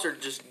cops are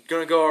just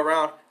gonna go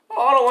around,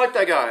 oh, I don't like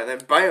that guy, and then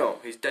bam,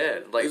 he's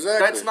dead. Like,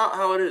 That's not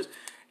how it is.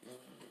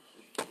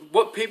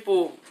 What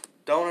people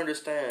don't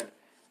understand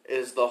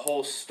is the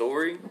whole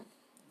story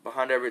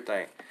behind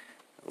everything.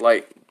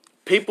 Like,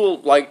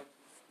 people like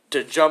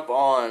to jump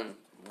on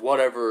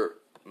whatever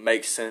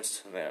makes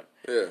sense to them.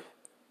 Yeah.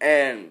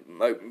 And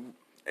like,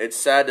 it's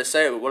sad to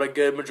say, but what a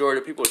good majority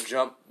of people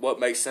jump what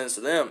makes sense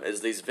to them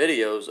is these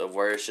videos of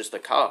where it's just a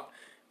cop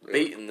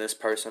beating this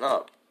person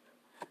up.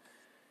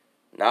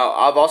 Now,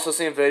 I've also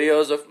seen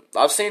videos of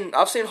I've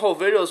seen whole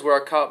videos where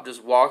a cop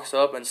just walks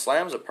up and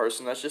slams a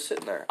person that's just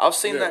sitting there. I've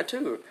seen that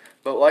too.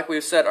 But like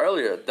we said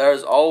earlier,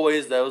 there's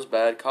always those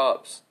bad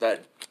cops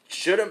that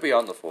shouldn't be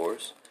on the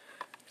force.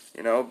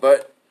 You know,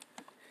 but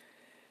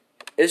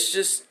it's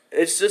just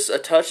a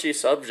touchy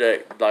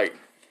subject, like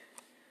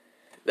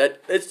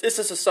that it's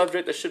just a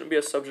subject that shouldn't be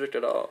a subject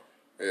at all.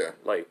 Yeah.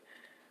 Like,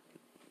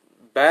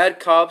 bad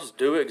cops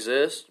do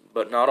exist,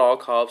 but not all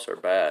cops are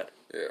bad.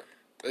 Yeah.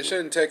 They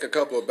shouldn't take a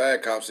couple of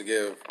bad cops to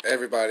give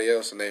everybody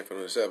else a name for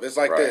themselves. It's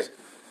like this.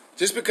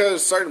 Just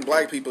because certain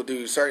black people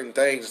do certain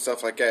things and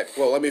stuff like that.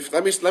 Well, let me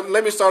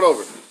start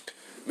over.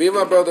 Me and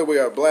my brother, we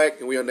are black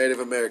and we are Native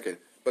American.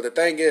 But the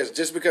thing is,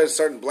 just because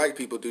certain black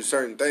people do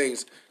certain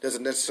things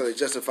doesn't necessarily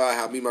justify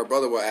how me and my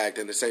brother will act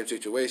in the same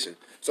situation.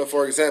 So,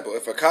 for example,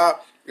 if a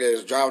cop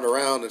is driving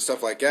around and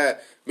stuff like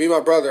that, me and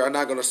my brother are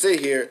not going to sit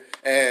here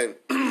and,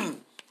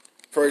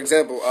 for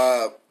example,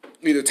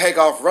 either take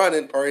off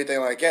running or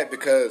anything like that,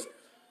 because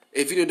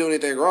if you didn't do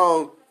anything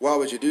wrong, why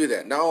would you do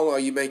that? Not only are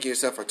you making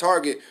yourself a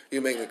target,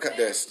 you're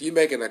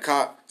making a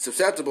cop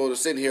susceptible to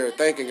sitting here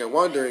thinking and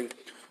wondering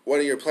what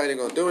are you planning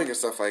on doing and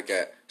stuff like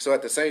that. So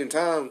at the same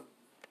time,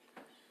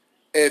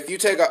 if you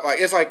take out, like,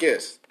 it's like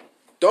this.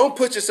 Don't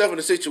put yourself in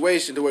a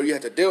situation to where you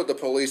have to deal with the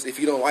police if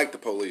you don't like the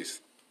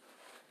police.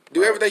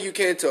 Do everything you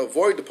can to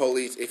avoid the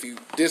police if you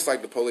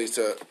dislike the police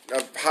to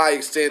a high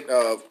extent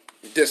of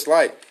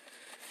dislike.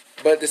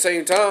 But at the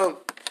same time,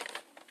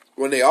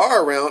 when they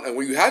are around and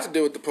when you have to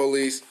deal with the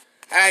police,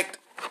 act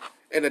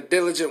in a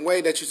diligent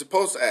way that you're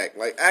supposed to act.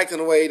 Like, act in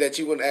a way that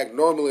you wouldn't act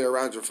normally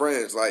around your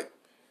friends. Like,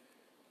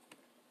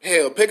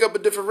 hell, pick up a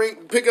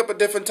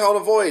different tone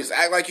of voice.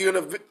 Act like you're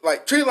in a,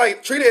 treat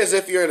it as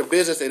if you're in a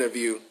business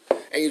interview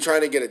and you're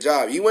trying to get a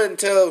job. You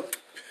wouldn't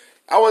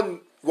I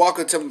wouldn't walk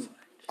up to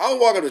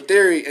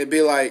Theory and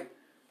be like,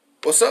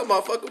 what's up,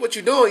 motherfucker? What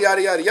you doing?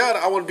 Yada, yada, yada.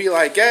 I wouldn't be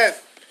like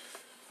that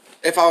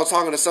if I was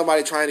talking to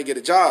somebody trying to get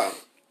a job.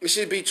 It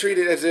should be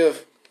treated as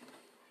if,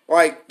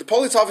 like, the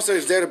police officer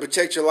is there to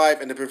protect your life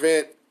and to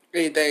prevent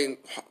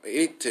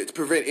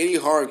any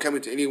harm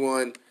coming to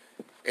anyone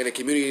in the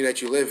community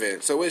that you live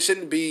in. So it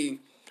shouldn't be,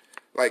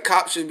 like,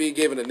 cops shouldn't be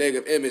given a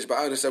negative image, but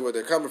I understand where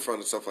they're coming from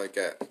and stuff like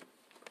that.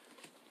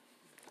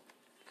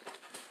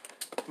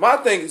 My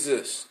thing is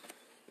this.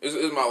 This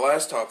is my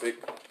last topic.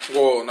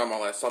 Well, not my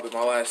last topic,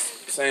 my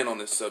last saying on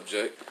this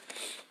subject.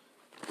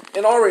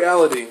 In all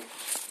reality,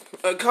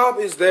 a cop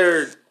is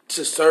there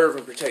to serve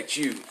and protect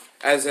you.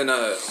 As in,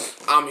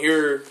 I'm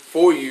here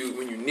for you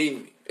when you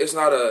need me. It's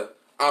not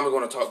I'm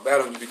going to talk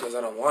bad on you because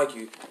I don't like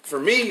you. For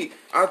me,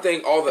 I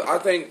think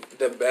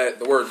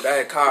the word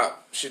bad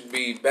cop should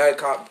be bad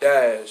cop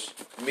dash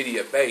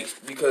media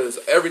based, because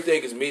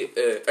everything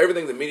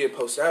the media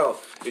posts out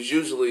is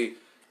usually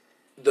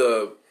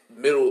the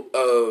middle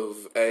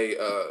of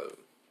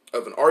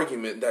an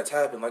argument that's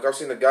happened. Like, I've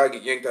seen a guy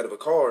get yanked out of a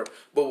car,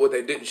 but what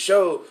they didn't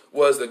show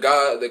was the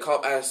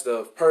cop asked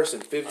the person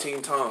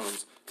 15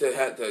 times to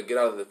get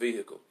out of the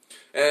vehicle.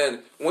 And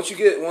once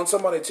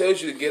somebody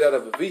tells you to get out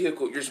of a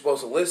vehicle, you're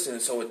supposed to listen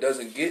so it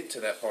doesn't get to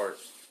that part.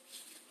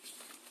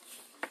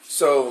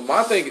 So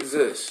my thing is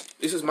this.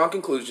 This is my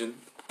conclusion.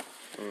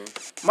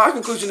 My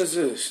conclusion is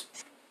this.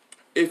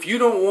 If you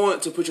don't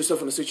want to put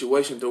yourself in a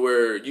situation to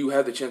where you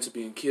have the chance of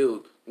being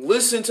killed,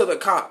 listen to the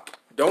cop.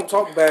 Don't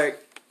talk back.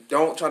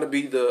 Don't try to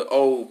be the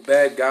old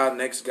bad guy,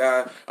 next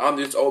guy. I'm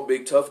this old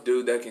big tough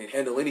dude that can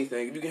handle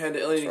anything. If you can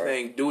handle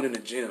anything, do it in the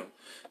gym.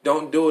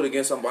 Don't do it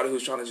against somebody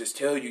who's trying to just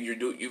tell you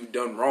you've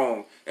done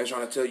wrong and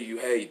trying to tell you,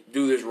 hey,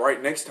 do this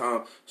right next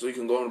time so you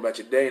can go on about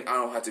your day and I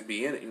don't have to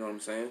be in it. You know what I'm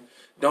saying?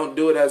 Don't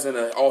do it as in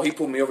he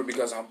pulled me over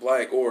because I'm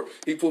black, or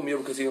he pulled me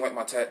over because he didn't like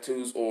my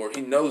tattoos, or he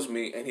knows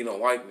me and he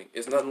don't like me.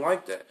 It's nothing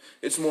like that.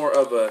 It's more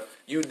of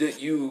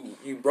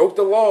you broke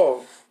the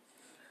law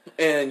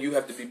and you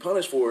have to be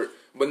punished for it,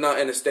 but not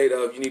in a state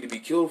of you need to be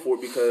killed for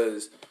it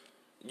because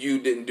you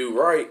didn't do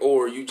right,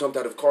 or you jumped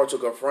out of a car,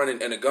 took off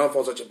running, and a gun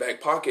falls out your back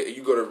pocket, and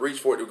you go to reach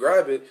for it to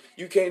grab it.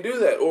 You can't do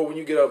that. Or when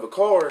you get out of a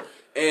car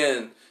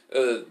and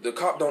the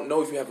cop don't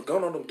know if you have a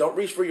gun on them, don't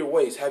reach for your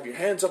waist. Have your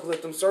hands up and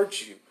let them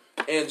search you.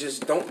 And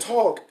just don't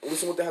talk. Listen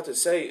to what they have to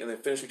say, and then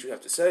finish what you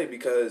have to say,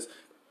 because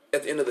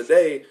at the end of the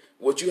day,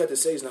 what you have to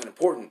say is not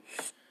important.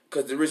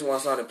 Because the reason why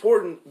it's not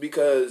important,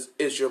 because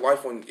it's your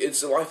life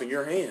it's the life in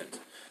your hands.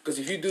 Because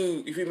if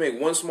you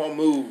make one small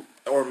move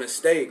or a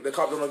mistake, the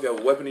cop don't know if you have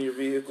a weapon in your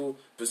vehicle,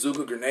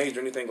 bazooka, grenades,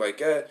 or anything like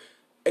that,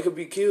 it could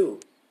be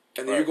killed.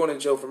 And then you're going to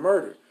jail for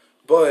murder.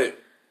 But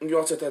you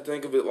also have to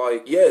think of it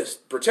like, yes,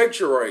 protect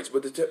your rights,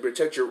 but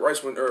protect your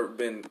rights when they've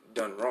been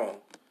done wrong.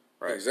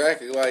 Right.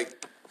 Exactly.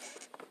 Like,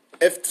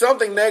 if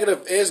something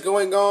negative is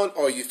going on,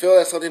 or you feel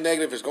that something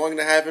negative is going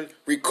to happen,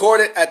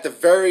 record it at the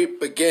very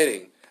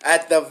beginning.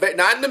 Not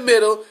in the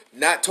middle,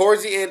 not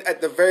towards the end,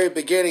 at the very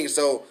beginning,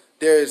 so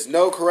there is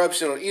no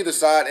corruption on either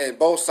side, and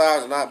both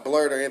sides are not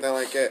blurred or anything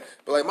like that.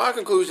 But like, my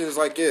conclusion is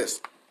like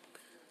this: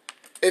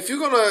 if you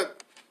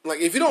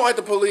don't like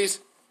the police,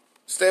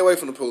 stay away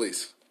from the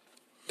police.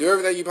 Do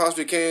everything you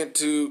possibly can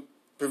to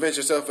prevent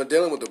yourself from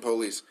dealing with the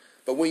police.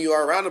 But when you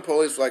are around the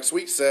police, like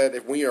Sweet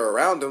said, when you're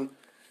around them,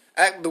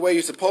 act the way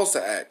you're supposed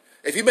to act.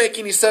 If you make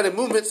any sudden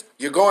movements,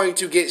 you're going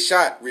to get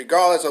shot,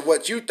 regardless of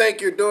what you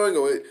think you're doing,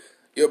 or what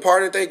your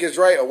partner think is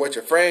right, or what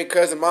your friend,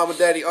 cousin, mama,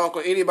 daddy,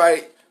 uncle,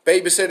 anybody,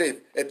 babysitter,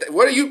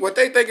 what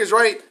they think is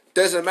right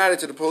doesn't matter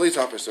to the police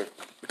officer.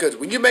 Because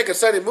when you make a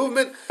sudden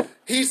movement,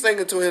 he's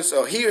thinking to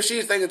himself, he or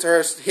she's thinking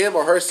to him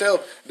or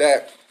herself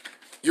that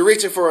you're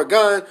reaching for a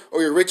gun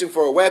or you're reaching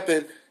for a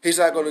weapon. He's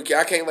not going to.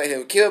 I can't let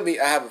him kill me.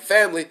 I have a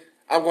family.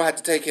 I'm going to have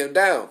to take him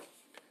down.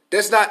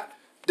 That's not.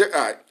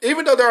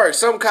 Even though there are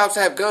some cops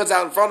that have guns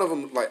out in front of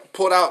them, like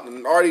pulled out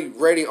and already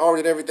ready, armed,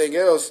 and everything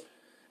else.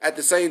 At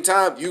the same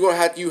time,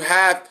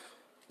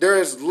 there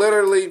is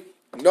literally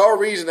no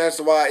reason as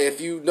to why,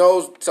 if you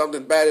know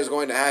something bad is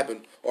going to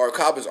happen, or a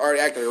cop is already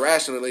acting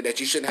irrationally, that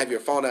you shouldn't have your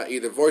phone out,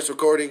 either voice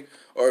recording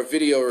or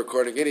video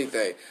recording,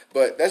 anything.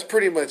 But that's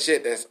pretty much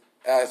it.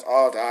 That's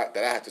all that I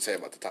have to say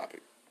about the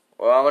topic.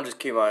 Well, I'm gonna just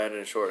keep my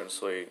ending short and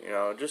sweet. You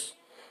know, just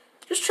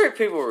treat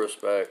people with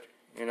respect.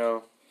 You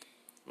know,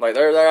 like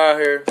they're out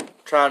here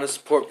trying to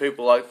support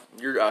people, like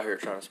you're out here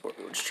trying to support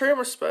people. Just treat them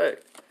with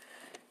respect.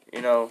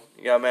 You know,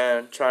 you got a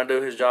man trying to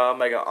do his job,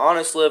 make an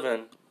honest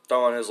living,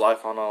 throwing his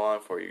life on the line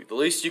for you. The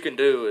least you can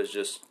do is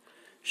just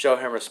show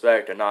him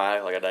respect and not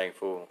act like a dang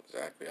fool.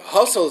 Exactly. A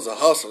hustle is a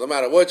hustle, no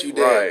matter what you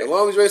did. Right. As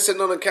long as you're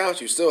sitting on the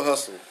couch, you still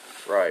hustle.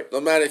 Right. No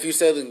matter if you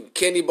selling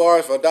candy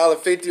bars for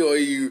 $1.50 or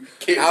you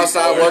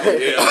outside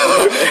working, you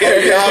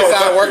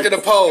outside working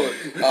the pole.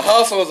 A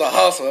hustle is a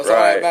hustle. That's all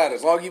that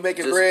matters. As long as you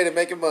making bread and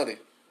making money.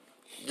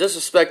 Just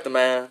respect the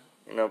man.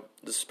 You know,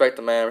 respect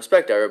the man.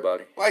 Respect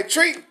everybody.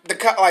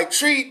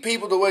 Treat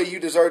people the way you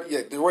deserve.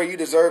 Yeah, the way you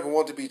deserve and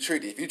want to be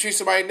treated. If you treat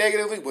somebody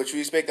negatively, what you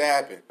expect to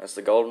happen? That's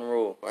the golden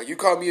rule. Like, you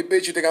call me a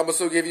bitch, you think I'm gonna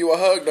still give you a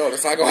hug? No,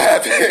 that's not gonna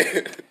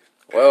happen.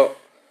 Well,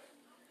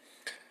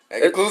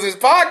 that concludes this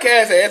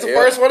podcast. That's the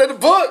first one in the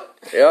book.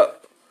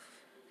 Yep.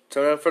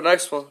 Tune in for the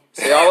next one.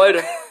 See y'all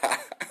later.